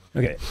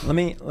 Okay, let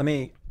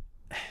me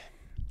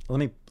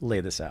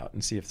lay this out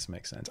and see if this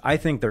makes sense. I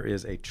think there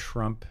is a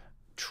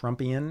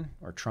Trumpian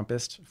or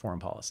Trumpist foreign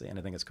policy, and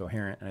I think it's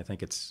coherent, and I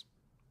think it's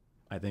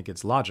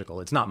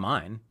logical. It's not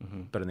mine,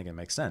 but I think it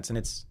makes sense, and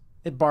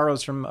it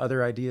borrows from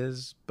other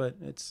ideas, but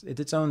it's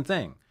its own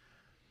thing,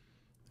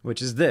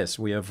 which is this: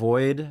 we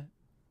avoid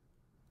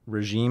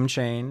regime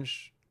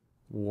change,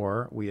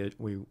 war.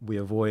 We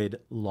avoid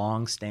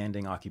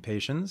long-standing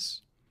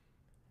occupations.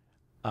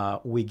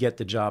 We get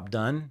the job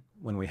done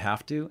when we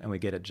have to, and we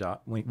get it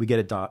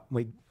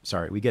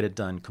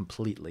done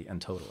completely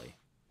and totally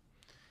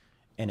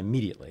and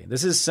immediately.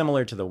 This is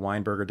similar to the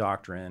Weinberger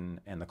Doctrine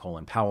and the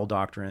Colin Powell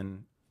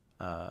Doctrine,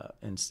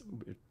 and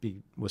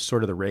was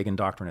sort of the Reagan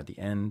Doctrine at the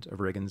end of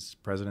Reagan's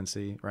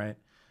presidency, right?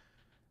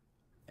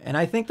 And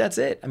I think that's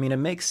it. I mean, it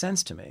makes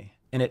sense to me,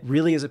 and it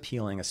really is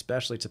appealing,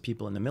 especially to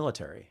people in the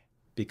military,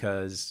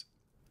 because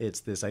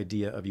it's this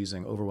idea of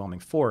using overwhelming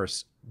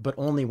force, but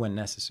only when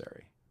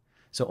necessary.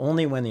 So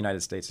only when the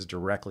United States is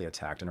directly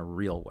attacked in a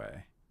real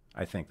way,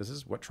 I think this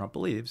is what Trump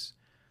believes,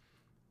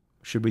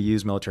 should we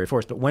use military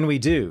force. But when we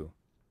do,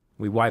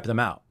 we wipe them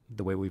out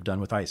the way we've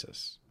done with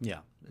ISIS. Yeah,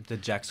 the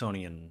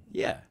Jacksonian.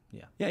 Yeah.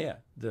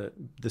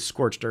 The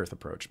scorched earth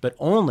approach, but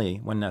only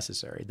when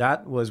necessary.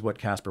 That was what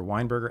Caspar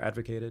Weinberger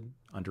advocated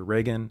under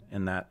Reagan,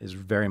 and that is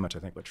very much, I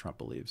think, what Trump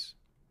believes.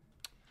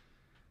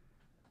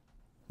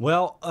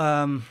 Well,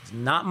 it's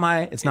not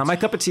my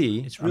cup of tea.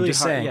 It's really I'm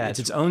just hard, saying yeah, it's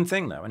its own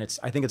thing, though, and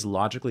I think it's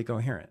logically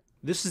coherent.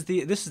 This is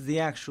the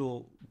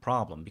actual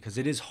problem, because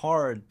it is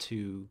hard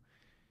to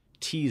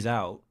tease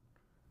out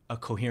a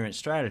coherent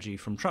strategy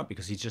from Trump,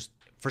 because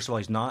first of all,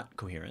 he's not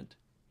coherent.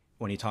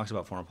 When he talks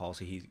about foreign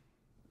policy, he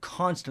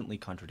constantly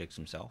contradicts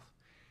himself.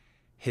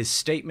 His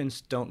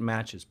statements don't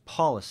match his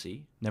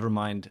policy, never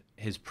mind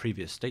his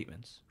previous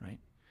statements, right?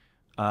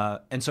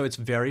 And so it's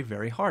very,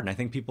 very hard. And I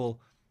think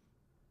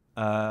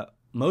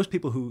most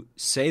people who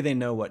say they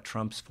know what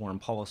Trump's foreign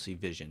policy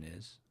vision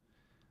is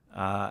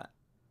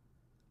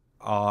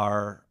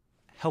are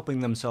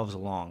helping themselves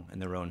along in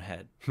their own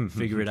head,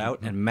 figure it out,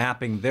 and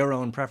mapping their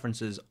own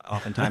preferences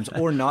oftentimes,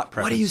 or not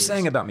preferences. What are you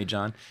saying about me,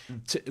 John?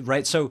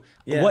 Right? So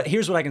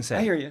here's what I can say.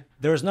 I hear you.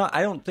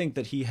 I don't think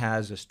that he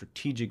has a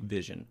strategic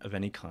vision of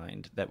any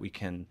kind that we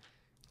can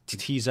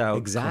tease out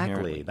Exactly.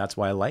 coherently. That's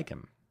why I like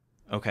him.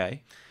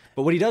 Okay.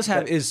 But what he does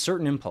have is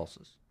certain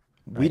impulses.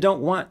 Right? We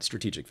don't want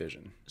strategic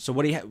vision. So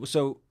we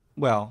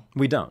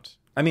don't.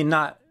 I mean,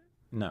 no.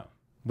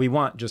 We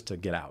want just to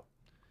get out.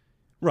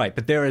 Right,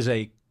 but there is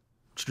a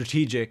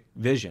strategic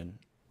vision,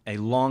 a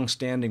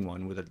long-standing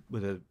one with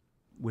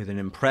an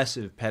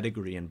impressive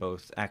pedigree in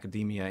both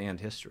academia and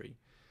history,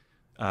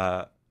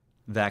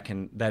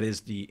 that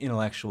is the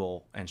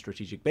intellectual and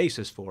strategic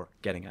basis for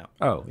getting out.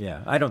 Oh,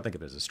 yeah. I don't think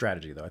of it as a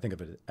strategy, though. I think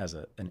of it as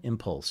an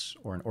impulse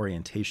or an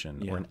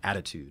orientation or an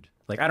attitude.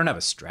 Like, I don't have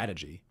a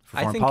strategy for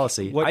foreign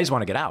policy. I just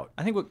want to get out.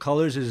 I think what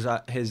colors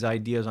his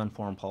ideas on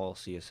foreign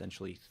policy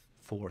essentially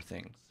four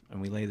things, and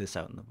we lay this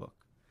out in the book.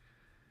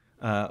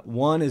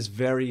 One is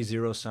very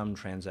zero-sum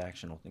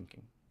transactional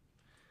thinking.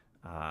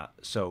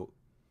 So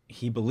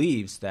he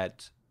believes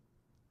that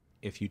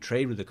if you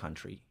trade with a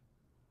country,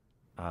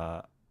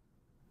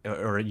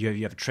 or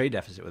you have a trade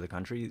deficit with a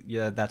country,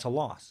 that's a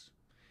loss.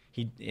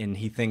 He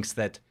thinks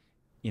that,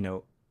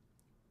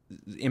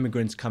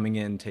 immigrants coming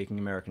in, taking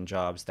American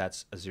jobs,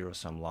 that's a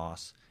zero-sum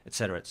loss, et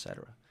cetera, et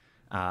cetera.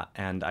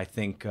 And I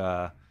think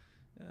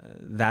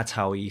that's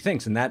how he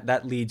thinks. And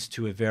that leads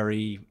to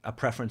a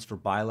preference for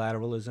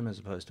bilateralism as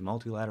opposed to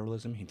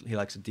multilateralism. He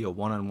likes to deal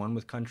one-on-one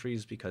with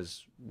countries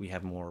because we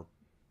have more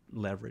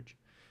leverage.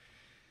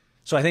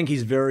 So I think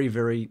he's very,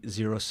 very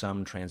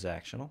zero-sum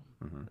transactional.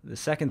 Mm-hmm. The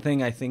second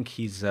thing, I think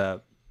he's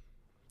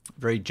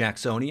very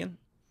Jacksonian.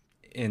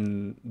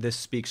 And this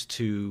speaks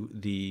to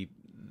the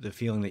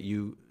feeling that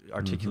you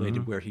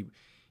articulated, where he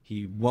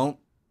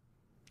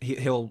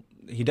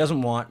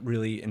doesn't want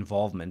really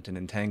involvement and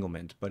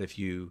entanglement, but if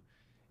you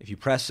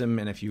press him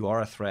and if you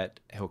are a threat,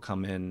 he'll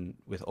come in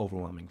with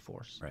overwhelming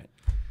force. Right.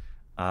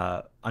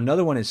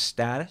 Another one is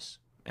status,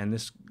 and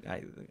this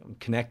I'm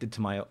connected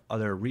to my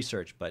other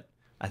research, but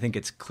I think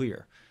it's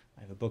clear.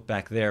 I have a book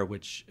back there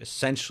which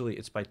essentially,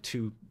 it's by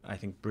two, I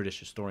think, British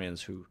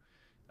historians who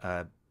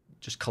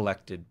just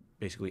collected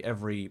basically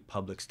every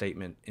public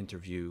statement,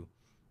 interview,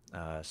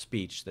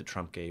 speech that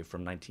Trump gave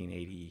from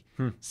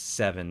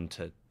 1987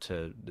 to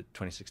the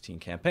 2016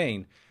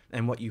 campaign.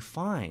 And what you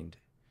find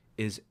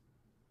is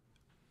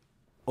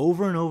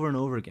over and over and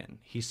over again,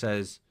 he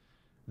says,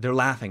 they're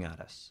laughing at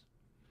us.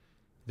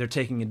 They're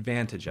taking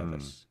advantage of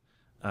us.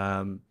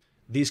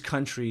 These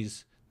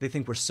countries, they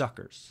think we're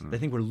suckers. They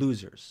think we're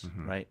losers,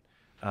 right?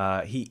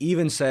 He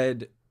even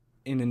said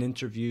in an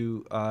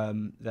interview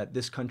that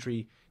this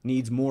country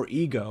needs more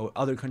ego.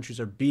 Other countries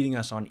are beating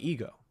us on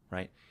ego,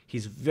 right?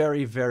 He's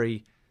very,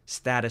 very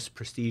status,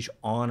 prestige,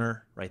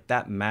 honor, right?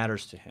 That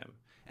matters to him.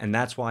 And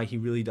that's why he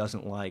really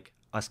doesn't like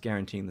us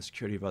guaranteeing the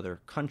security of other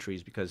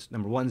countries, because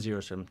number one,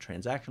 zero-sum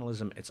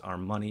transactionalism, it's our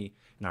money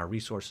and our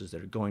resources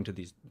that are going to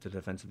the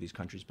defense of these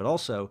countries, but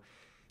also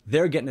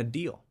they're getting a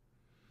deal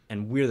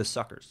and we're the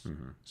suckers.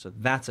 So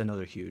that's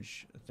another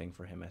huge thing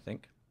for him, I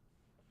think.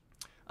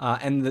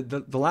 And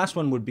the last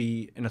one would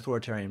be an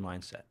authoritarian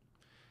mindset.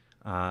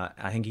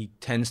 I think he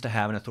tends to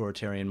have an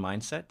authoritarian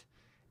mindset,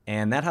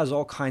 and that has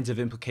all kinds of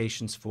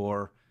implications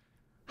for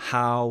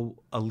how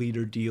a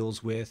leader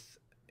deals with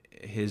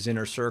his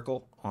inner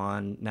circle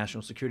on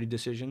national security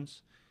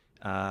decisions,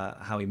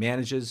 how he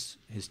manages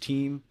his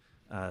team,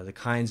 the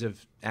kinds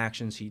of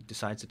actions he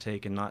decides to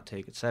take and not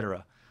take, et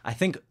cetera. I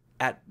think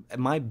at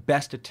my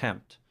best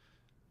attempt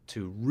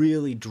to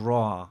really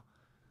draw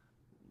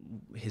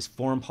his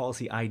foreign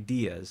policy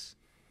ideas,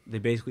 they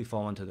basically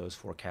fall into those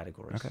four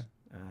categories. Okay.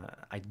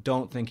 I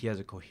don't think he has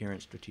a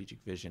coherent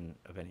strategic vision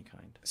of any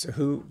kind. So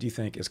who do you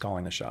think is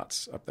calling the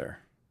shots up there?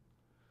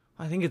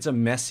 I think it's a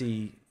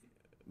messy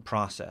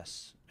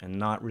process and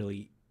not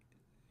really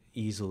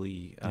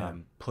easily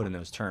put in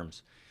those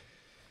terms.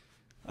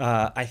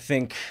 I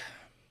think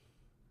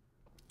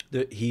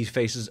that he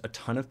faces a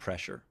ton of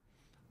pressure,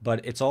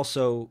 but it's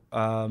also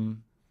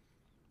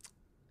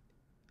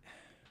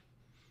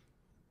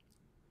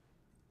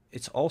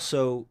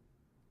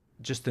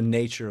just the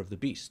nature of the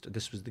beast.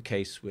 This was the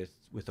case with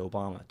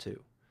Obama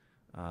too.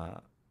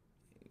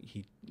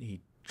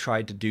 He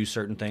tried to do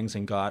certain things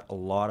and got a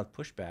lot of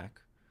pushback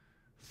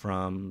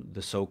from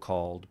the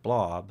so-called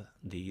blob,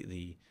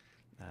 the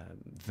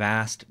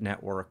vast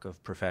network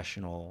of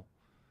professional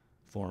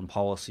foreign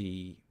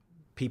policy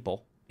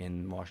people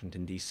in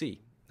Washington,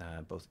 D.C.,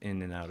 both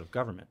in and out of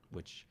government,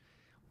 which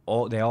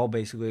they all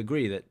basically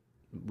agree that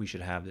we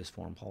should have this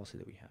foreign policy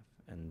that we have.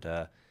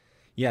 And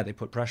they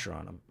put pressure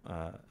on him,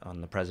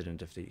 on the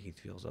president if he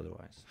feels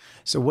otherwise.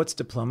 So what's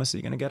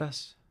diplomacy going to get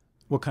us?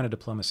 What kind of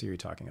diplomacy are you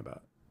talking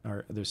about?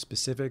 Are there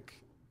specific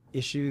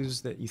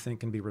issues that you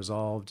think can be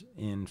resolved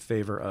in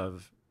favor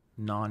of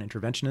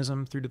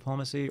non-interventionism through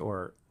diplomacy,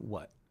 or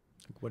what?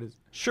 What is?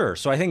 Sure.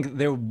 So I think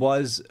there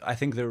was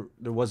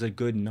a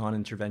good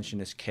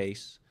non-interventionist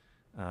case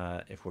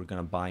if we're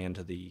going to buy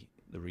into the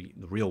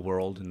real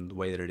world and the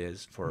way that it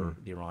is for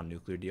the Iran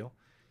nuclear deal.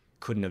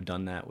 Couldn't have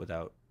done that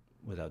without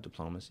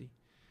diplomacy.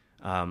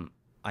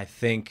 I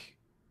think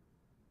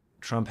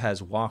Trump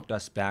has walked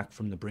us back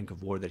from the brink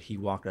of war that he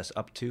walked us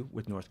up to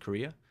with North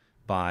Korea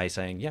by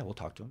saying, yeah, we'll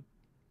talk to him.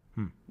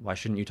 Why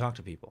shouldn't you talk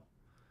to people?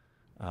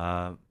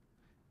 I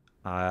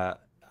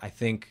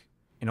think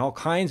in all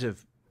kinds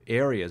of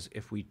areas,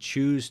 if we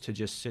choose to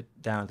just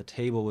sit down at the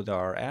table with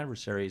our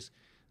adversaries,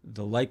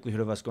 the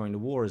likelihood of us going to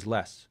war is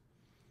less.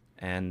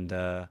 And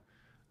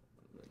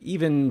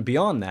even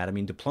beyond that, I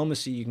mean,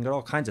 diplomacy, you can get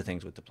all kinds of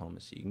things with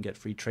diplomacy. You can get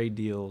free trade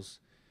deals.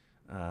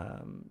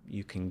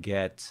 You can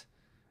get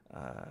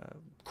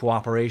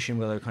cooperation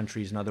with other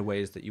countries in other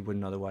ways that you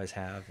wouldn't otherwise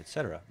have, et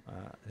cetera.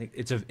 I think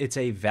it's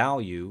a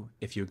value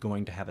if you're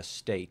going to have a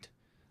state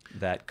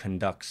that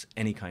conducts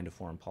any kind of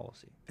foreign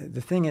policy.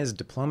 The thing is,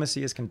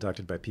 diplomacy is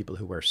conducted by people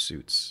who wear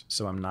suits,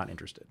 so I'm not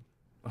interested.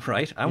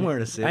 Right? I'm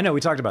wearing a suit. I know, we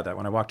talked about that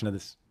when I walked into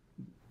this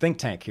think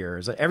tank here.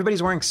 It's like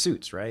everybody's wearing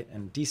suits, right?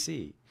 And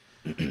DC,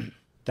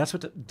 that's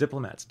what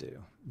diplomats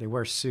do. They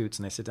wear suits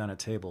and they sit down at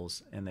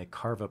tables and they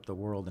carve up the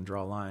world and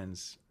draw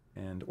lines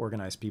and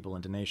organize people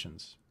into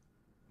nations.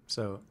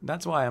 So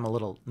that's why I'm a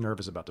little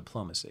nervous about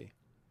diplomacy.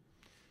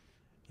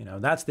 You know,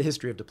 that's the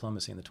history of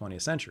diplomacy in the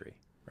 20th century,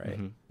 right?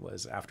 Mm-hmm.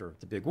 Was after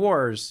the big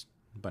wars,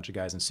 a bunch of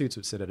guys in suits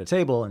would sit at a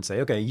table and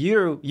say, okay,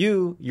 you're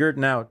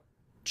now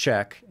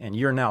Czech, and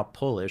you're now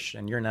Polish,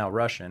 and you're now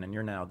Russian, and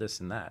you're now this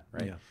and that,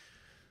 right? Yeah.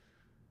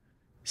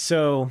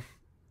 So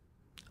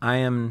I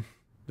am,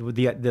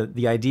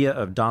 the idea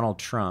of Donald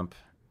Trump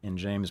and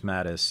James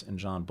Mattis and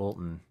John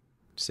Bolton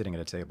sitting at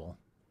a table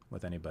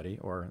with anybody,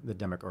 or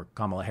or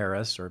Kamala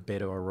Harris or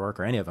Beto O'Rourke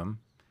or any of them,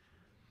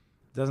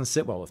 doesn't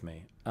sit well with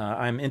me.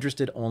 I'm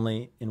interested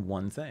only in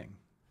one thing,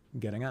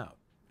 getting out.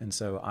 And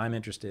so I'm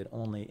interested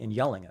only in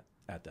yelling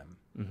at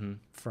them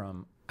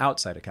from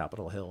outside of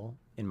Capitol Hill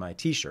in my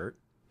T-shirt.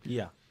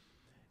 Yeah.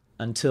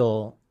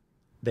 Until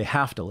they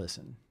have to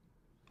listen,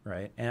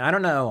 right? And I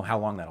don't know how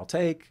long that'll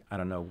take. I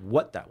don't know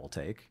what that will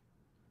take.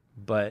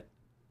 But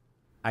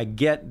I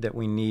get that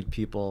we need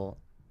people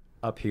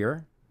up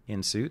here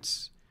in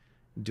suits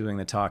doing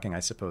the talking,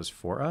 I suppose,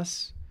 for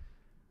us.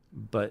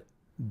 But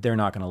they're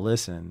not going to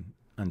listen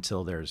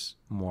until there's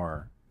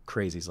more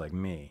crazies like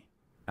me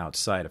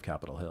outside of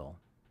Capitol Hill,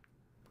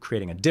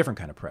 creating a different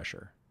kind of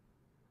pressure,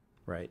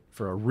 right,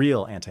 for a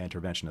real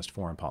anti-interventionist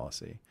foreign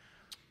policy.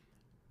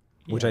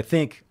 Which I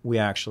think we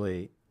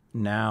actually,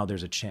 now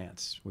there's a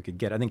chance we could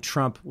get. I think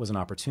Trump was an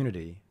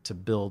opportunity to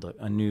build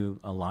a new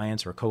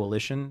alliance or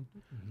coalition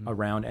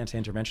around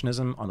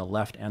anti-interventionism on the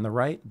left and the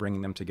right,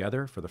 bringing them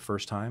together for the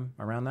first time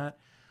around that,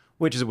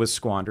 which it was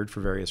squandered for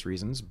various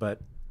reasons,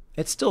 but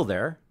it's still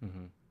there.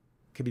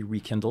 Could be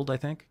rekindled, I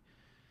think.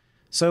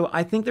 So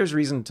I think there's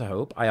reason to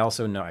hope. I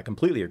also know, I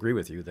completely agree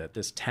with you that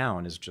this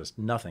town is just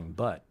nothing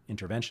but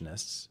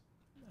interventionists,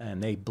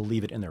 and they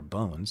believe it in their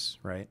bones,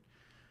 right?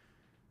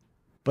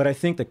 But I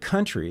think the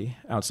country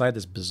outside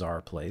this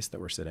bizarre place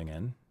that we're sitting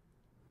in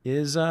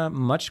is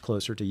much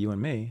closer to you and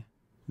me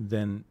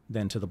than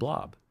to the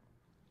blob.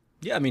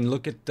 Yeah, I mean,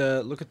 look at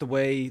the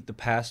way the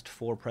past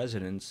 4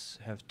 presidents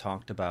have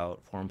talked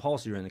about foreign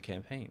policy during the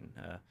campaign.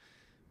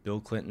 Bill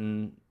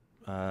Clinton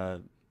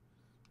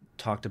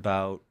talked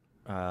about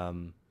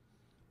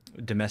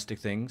domestic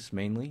things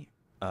mainly.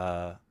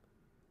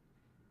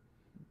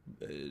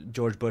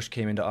 George Bush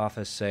came into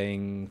office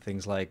saying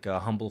things like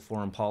humble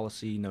foreign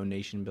policy, no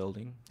nation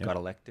building, got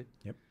elected.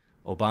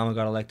 Obama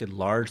got elected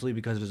largely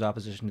because of his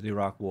opposition to the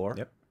Iraq War.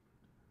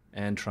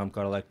 And Trump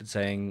got elected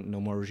saying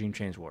no more regime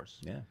change wars.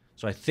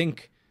 So I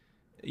think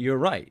you're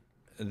right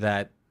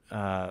that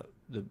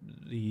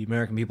the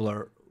American people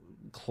are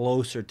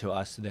closer to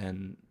us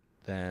than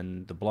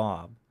the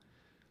blob.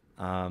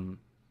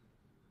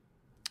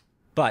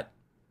 But,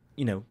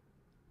 you know,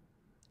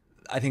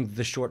 I think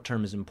the short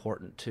term is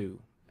important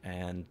too.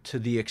 And to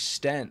the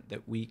extent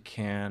that we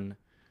can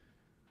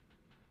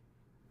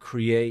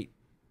create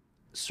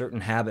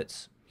certain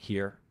habits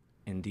here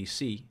in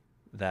D.C.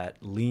 that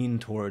lean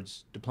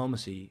towards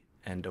diplomacy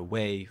and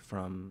away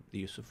from the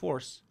use of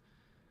force,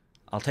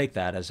 I'll take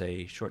that as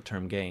a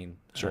short-term gain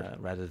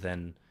rather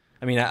than...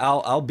 I mean,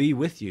 I'll be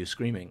with you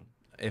screaming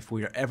if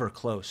we are ever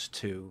close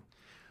to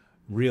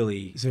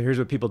really... So here's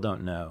what people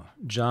don't know.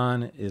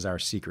 John is our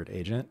secret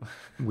agent.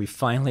 We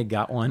finally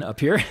got one up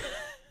here.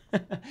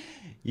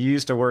 You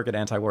used to work at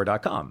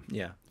antiwar.com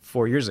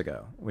 4 years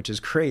ago, which is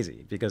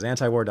crazy because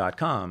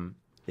antiwar.com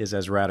is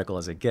as radical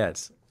as it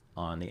gets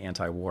on the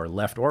anti-war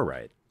left or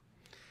right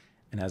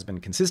and has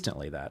been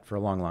consistently that for a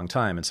long, long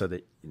time. And so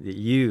that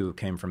you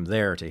came from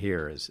there to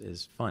here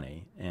is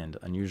funny and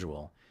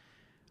unusual.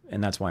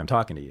 And that's why I'm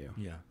talking to you.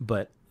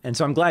 And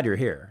so I'm glad you're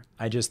here.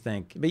 I just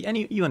think, and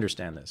you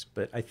understand this,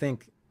 but I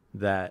think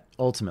that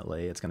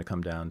ultimately it's going to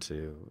come down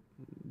to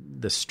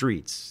the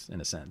streets, in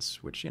a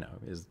sense, which, you know,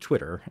 is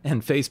Twitter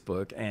and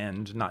Facebook,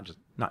 and not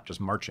just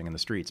marching in the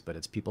streets, but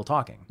it's people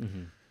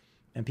talking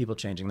and people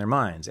changing their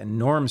minds and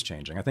norms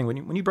changing. I think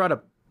when you brought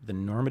up the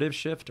normative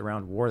shift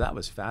around war, that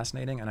was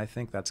fascinating, and I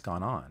think that's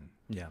gone on.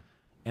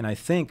 And I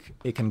think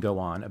it can go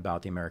on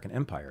about the American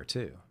empire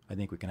too. I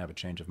think we can have a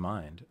change of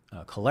mind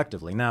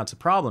collectively. Now, it's a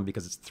problem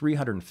because it's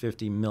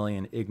 350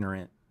 million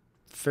ignorant,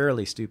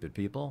 fairly stupid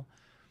people.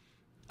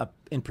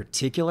 In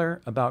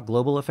particular about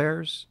global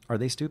affairs, are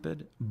they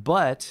stupid?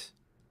 But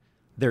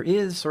there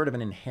is sort of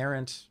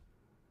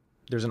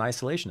there's an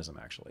isolationism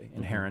actually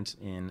inherent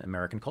in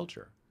American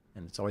culture.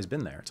 And it's always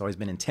been there. It's always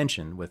been in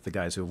tension with the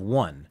guys who have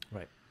won.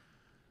 Right.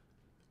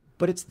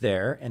 But it's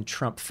there, and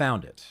Trump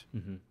found it.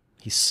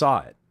 He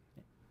saw it,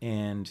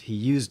 and he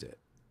used it.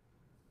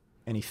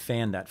 and he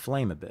fanned that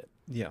flame a bit.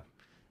 Yeah.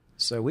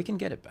 So we can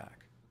get it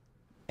back.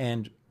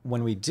 And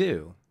when we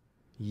do,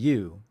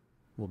 you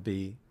will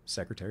be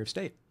Secretary of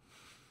State.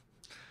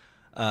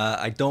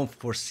 I don't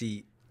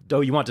foresee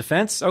Oh, you want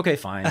defense? Okay,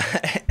 fine.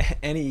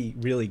 any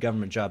really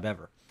government job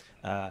ever.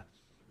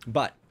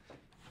 But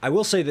I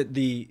will say that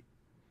the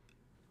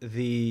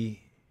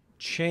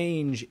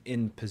change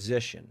in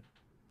position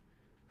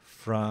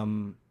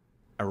from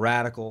a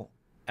radical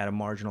at a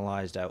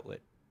marginalized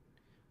outlet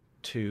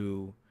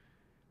to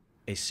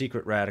a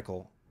secret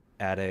radical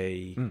at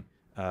a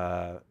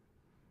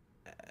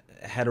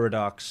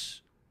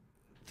heterodox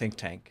think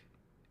tank,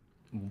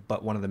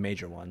 but one of the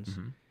major ones,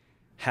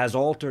 has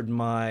altered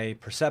my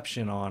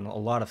perception on a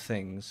lot of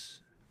things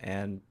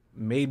and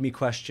made me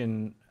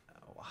question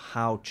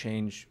how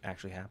change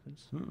actually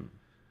happens.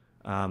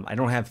 I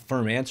don't have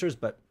firm answers,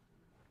 but...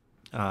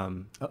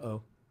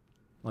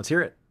 Let's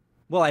hear it.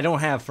 Well, I don't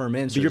have firm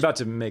answers. But you're about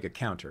to make a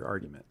counter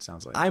argument,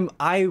 sounds like.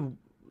 I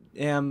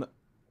am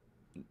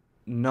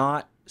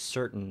not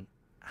certain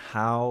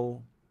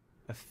how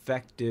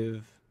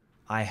effective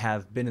I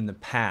have been in the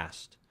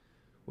past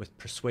with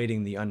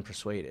persuading the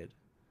unpersuaded.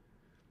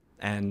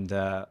 And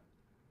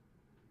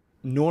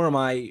nor am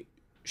I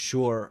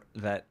sure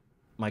that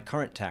my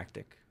current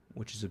tactic,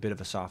 which is a bit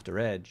of a softer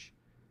edge,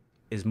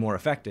 is more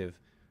effective.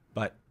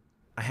 But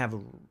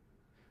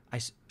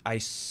I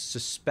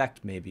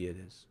suspect maybe it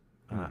is,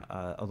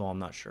 although I'm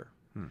not sure.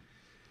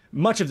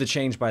 Much of the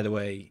change, by the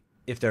way,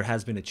 if there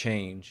has been a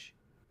change,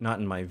 not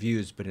in my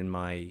views, but in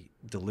my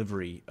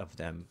delivery of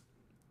them,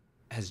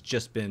 has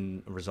just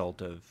been a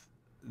result of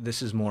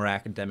this is more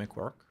academic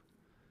work.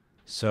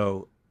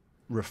 So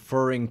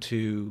referring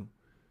to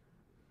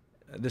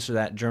this or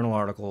that journal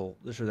article,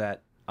 this or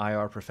that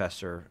IR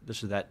professor,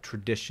 this or that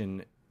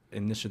tradition,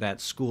 and this or that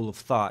school of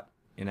thought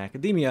in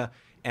academia,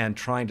 and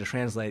trying to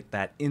translate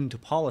that into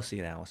policy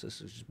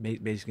analysis, which is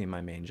basically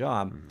my main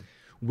job,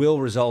 will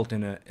result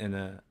in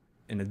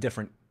a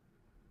different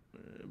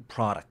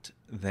product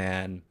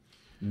than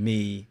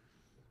me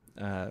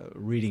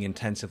reading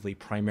intensively,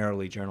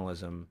 primarily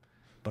journalism,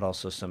 but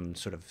also some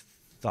sort of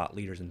thought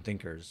leaders and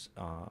thinkers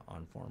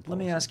on foreign policy. Let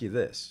me ask you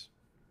this.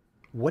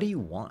 What do you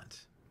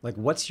want? Like,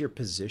 what's your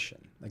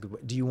position? Like,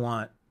 do you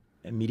want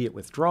immediate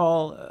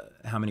withdrawal?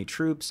 How many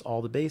troops?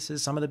 All the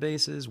bases? Some of the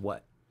bases?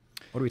 What?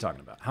 What are we talking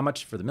about? How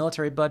much for the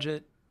military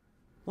budget?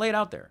 Lay it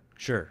out there.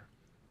 Sure.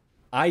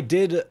 I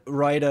did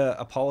write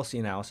a policy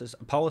analysis.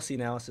 A policy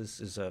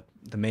analysis is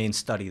the main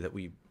study that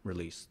we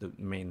release, the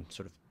main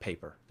sort of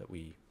paper that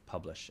we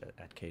publish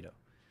at Cato.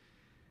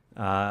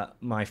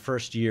 My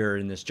first year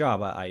in this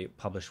job, I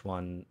published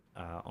one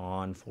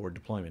on forward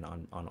deployment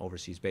on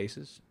overseas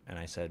bases, and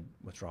I said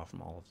withdraw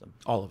from all of them.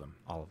 All of them?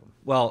 All of them.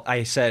 Well,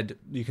 I said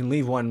you can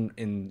leave one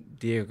in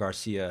Diego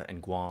Garcia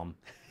and Guam.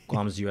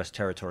 Guam is U.S.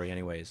 territory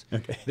anyways.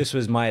 Okay. This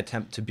was my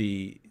attempt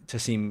to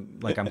seem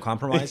like I'm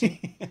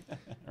compromising.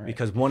 Right.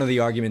 Because one of the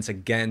arguments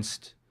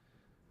against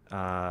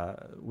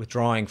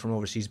withdrawing from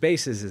overseas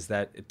bases is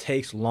that it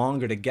takes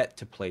longer to get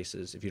to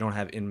places if you don't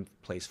have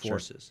in-place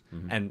forces.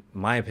 Sure. And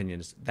my opinion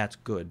is that's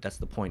good. That's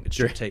the point. It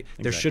should take.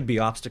 There should be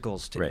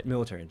obstacles to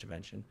military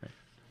intervention. Right.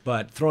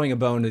 But throwing a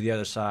bone to the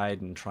other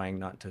side and trying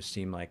not to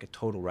seem like a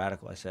total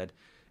radical, I said,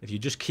 if you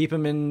just keep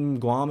them in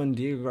Guam and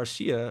Diego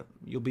Garcia,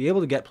 you'll be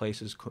able to get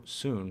places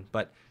soon.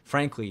 But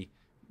frankly,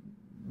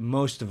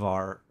 most of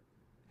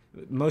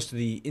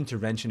the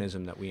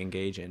interventionism that we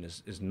engage in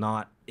is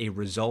not a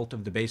result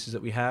of the bases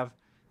that we have.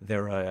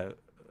 The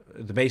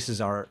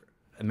bases are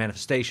a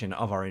manifestation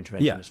of our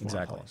interventionist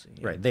foreign policy.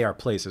 Yeah. Right. They are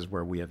places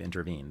where we have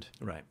intervened.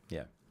 Right.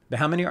 Yeah. But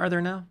how many are there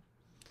now?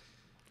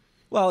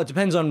 Well, it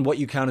depends on what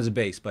you count as a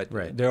base, but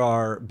there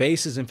are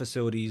bases and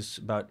facilities,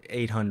 about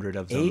 800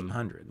 of them.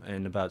 800?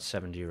 In about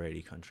 70 or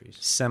 80 countries.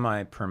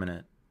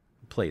 Semi-permanent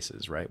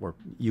places, right, where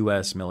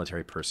U.S.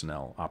 military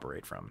personnel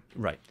operate from.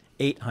 Right.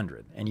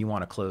 800, and you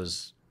want to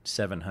close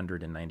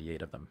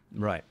 798 of them.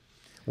 Right.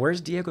 Where's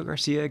Diego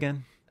Garcia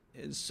again?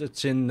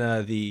 It's in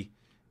the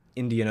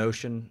Indian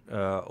Ocean,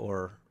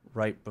 or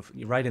right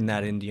in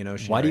that Indian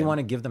Ocean. Why do you want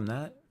to give them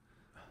that?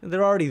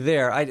 They're already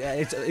there.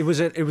 It was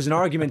an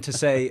argument to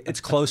say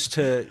it's close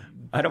to.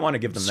 I don't want to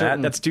give them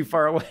that. That's too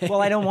far away.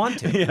 Well, I don't want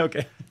to. Yeah,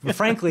 okay. But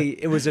frankly,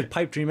 it was a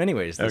pipe dream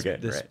anyways.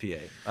 This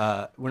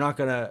PA. We're not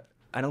gonna.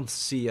 I don't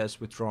see us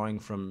withdrawing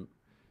from.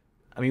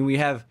 I mean, we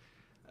have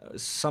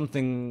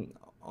something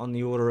on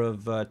the order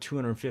of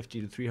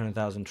 250 to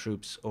 300,000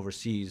 troops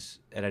overseas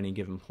at any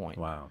given point.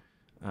 Wow.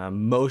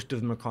 Most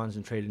of them are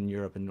concentrated in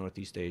Europe and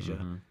Northeast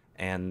Asia,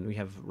 and we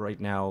have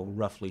right now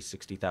roughly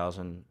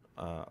 60,000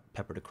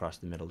 peppered across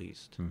the Middle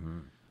East.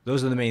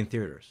 Those are the main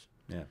theaters.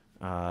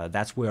 Yeah.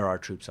 That's where our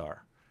troops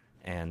are,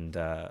 and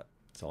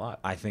it's a lot.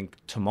 I think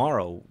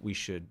tomorrow we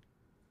should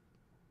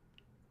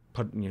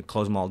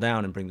close them all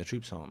down and bring the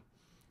troops home.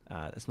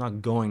 It's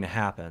not going to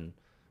happen,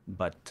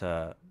 but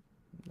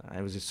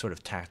it was a sort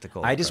of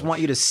tactical. I just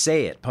want you to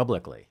say it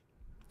publicly,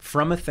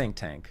 from a think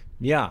tank.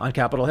 Yeah. On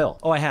Capitol Hill.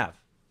 Oh, I have.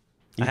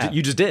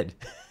 You just did.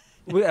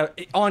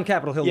 On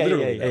Capitol Hill, Yeah,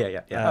 literally.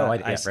 yeah.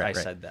 I right.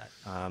 said that.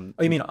 Oh,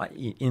 you mean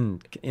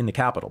in the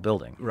Capitol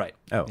building? Right.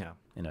 Oh, yeah.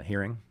 In a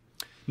hearing?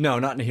 No,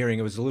 not in a hearing.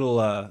 It was a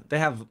little. They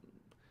have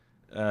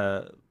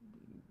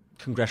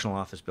congressional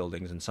office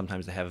buildings, and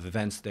sometimes they have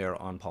events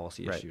there on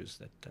policy issues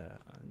that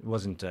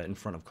wasn't in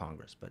front of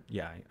Congress. But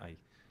yeah, I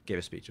gave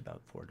a speech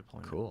about forward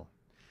deployment. Cool.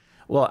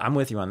 Well, I'm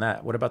with you on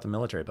that. What about the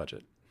military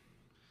budget?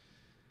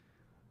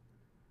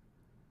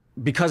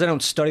 Because I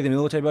don't study the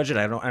military budget,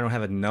 I don't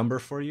have a number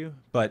for you.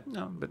 But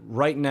No, but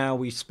right now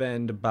we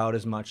spend about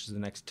as much as the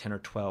next 10 or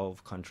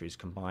 12 countries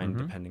combined,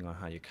 depending on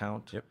how you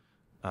count.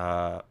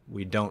 Yep.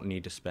 We don't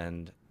need to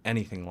spend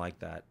anything like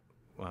that.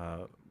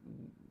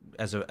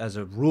 As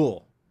a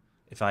rule,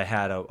 if I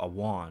had a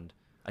wand,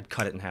 I'd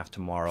cut it in half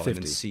tomorrow 50. and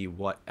then see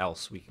what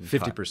else we can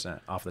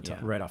 50% off the top,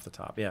 Yeah. right off the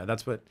top. Yeah,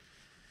 that's what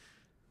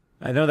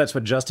I know. That's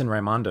what Justin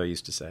Raimondo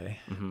used to say,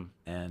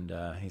 and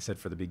he said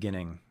for the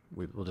beginning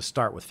we'll just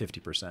start with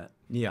 50%.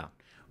 Yeah.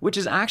 Which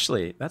is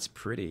actually, that's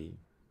pretty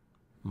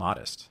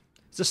modest.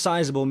 It's a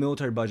sizable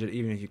military budget,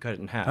 even if you cut it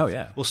in half. Oh,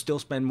 yeah. We'll still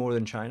spend more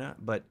than China,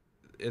 but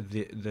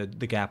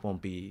the gap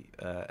won't be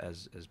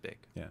as big.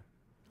 Yeah,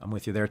 I'm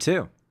with you there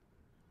too.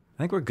 I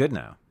think we're good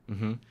now.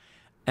 Mm-hmm.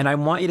 And I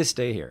want you to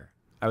stay here.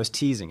 I was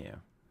teasing you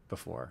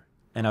before,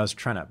 and I was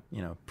trying to,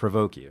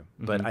 provoke you.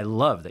 But I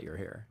love that you're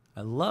here.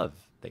 I love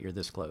that you're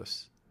this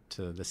close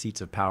to the seats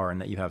of power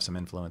and that you have some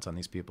influence on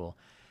these people.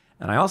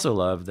 And I also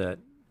love that,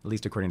 at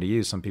least according to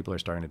you, some people are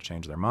starting to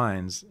change their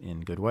minds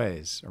in good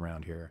ways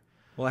around here.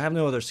 Well, I have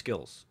no other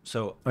skills,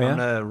 so Oh, yeah? I'm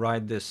going to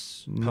ride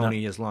this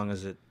pony as long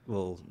as it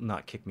will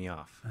not kick me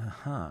off.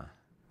 Uh-huh.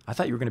 I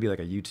thought you were going to be like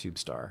a YouTube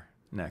star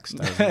next.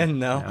 No.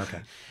 Yeah,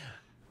 okay.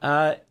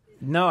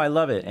 No, I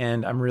love it.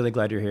 And I'm really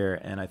glad you're here.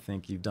 And I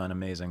think you've done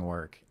amazing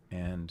work.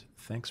 And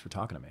thanks for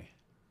talking to me.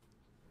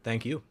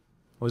 Thank you.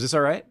 Was this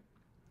all right?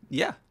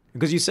 Yeah.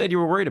 Because you said you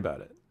were worried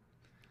about it.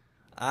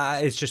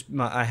 It's just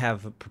I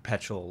have a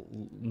perpetual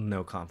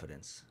no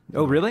confidence.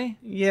 Oh, really?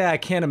 Yeah, I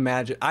can't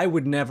imagine. I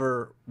would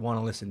never want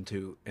to listen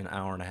to an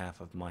hour and a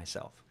half of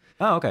myself.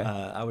 Oh, okay.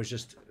 I was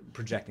just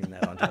projecting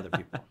that onto other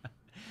people.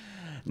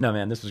 No,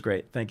 man, this was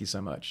great. Thank you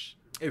so much.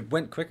 It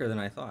went quicker than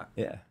I thought.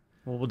 Yeah.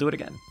 Well, we'll do it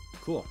again.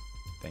 Cool.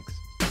 Thanks.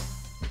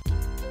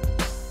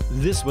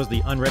 This was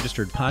the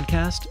Unregistered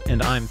Podcast,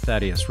 and I'm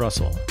Thaddeus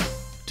Russell.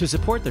 To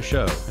support the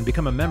show and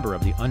become a member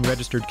of the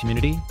Unregistered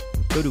community,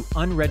 go to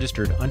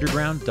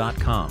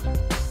unregisteredunderground.com.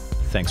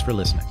 Thanks for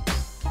listening.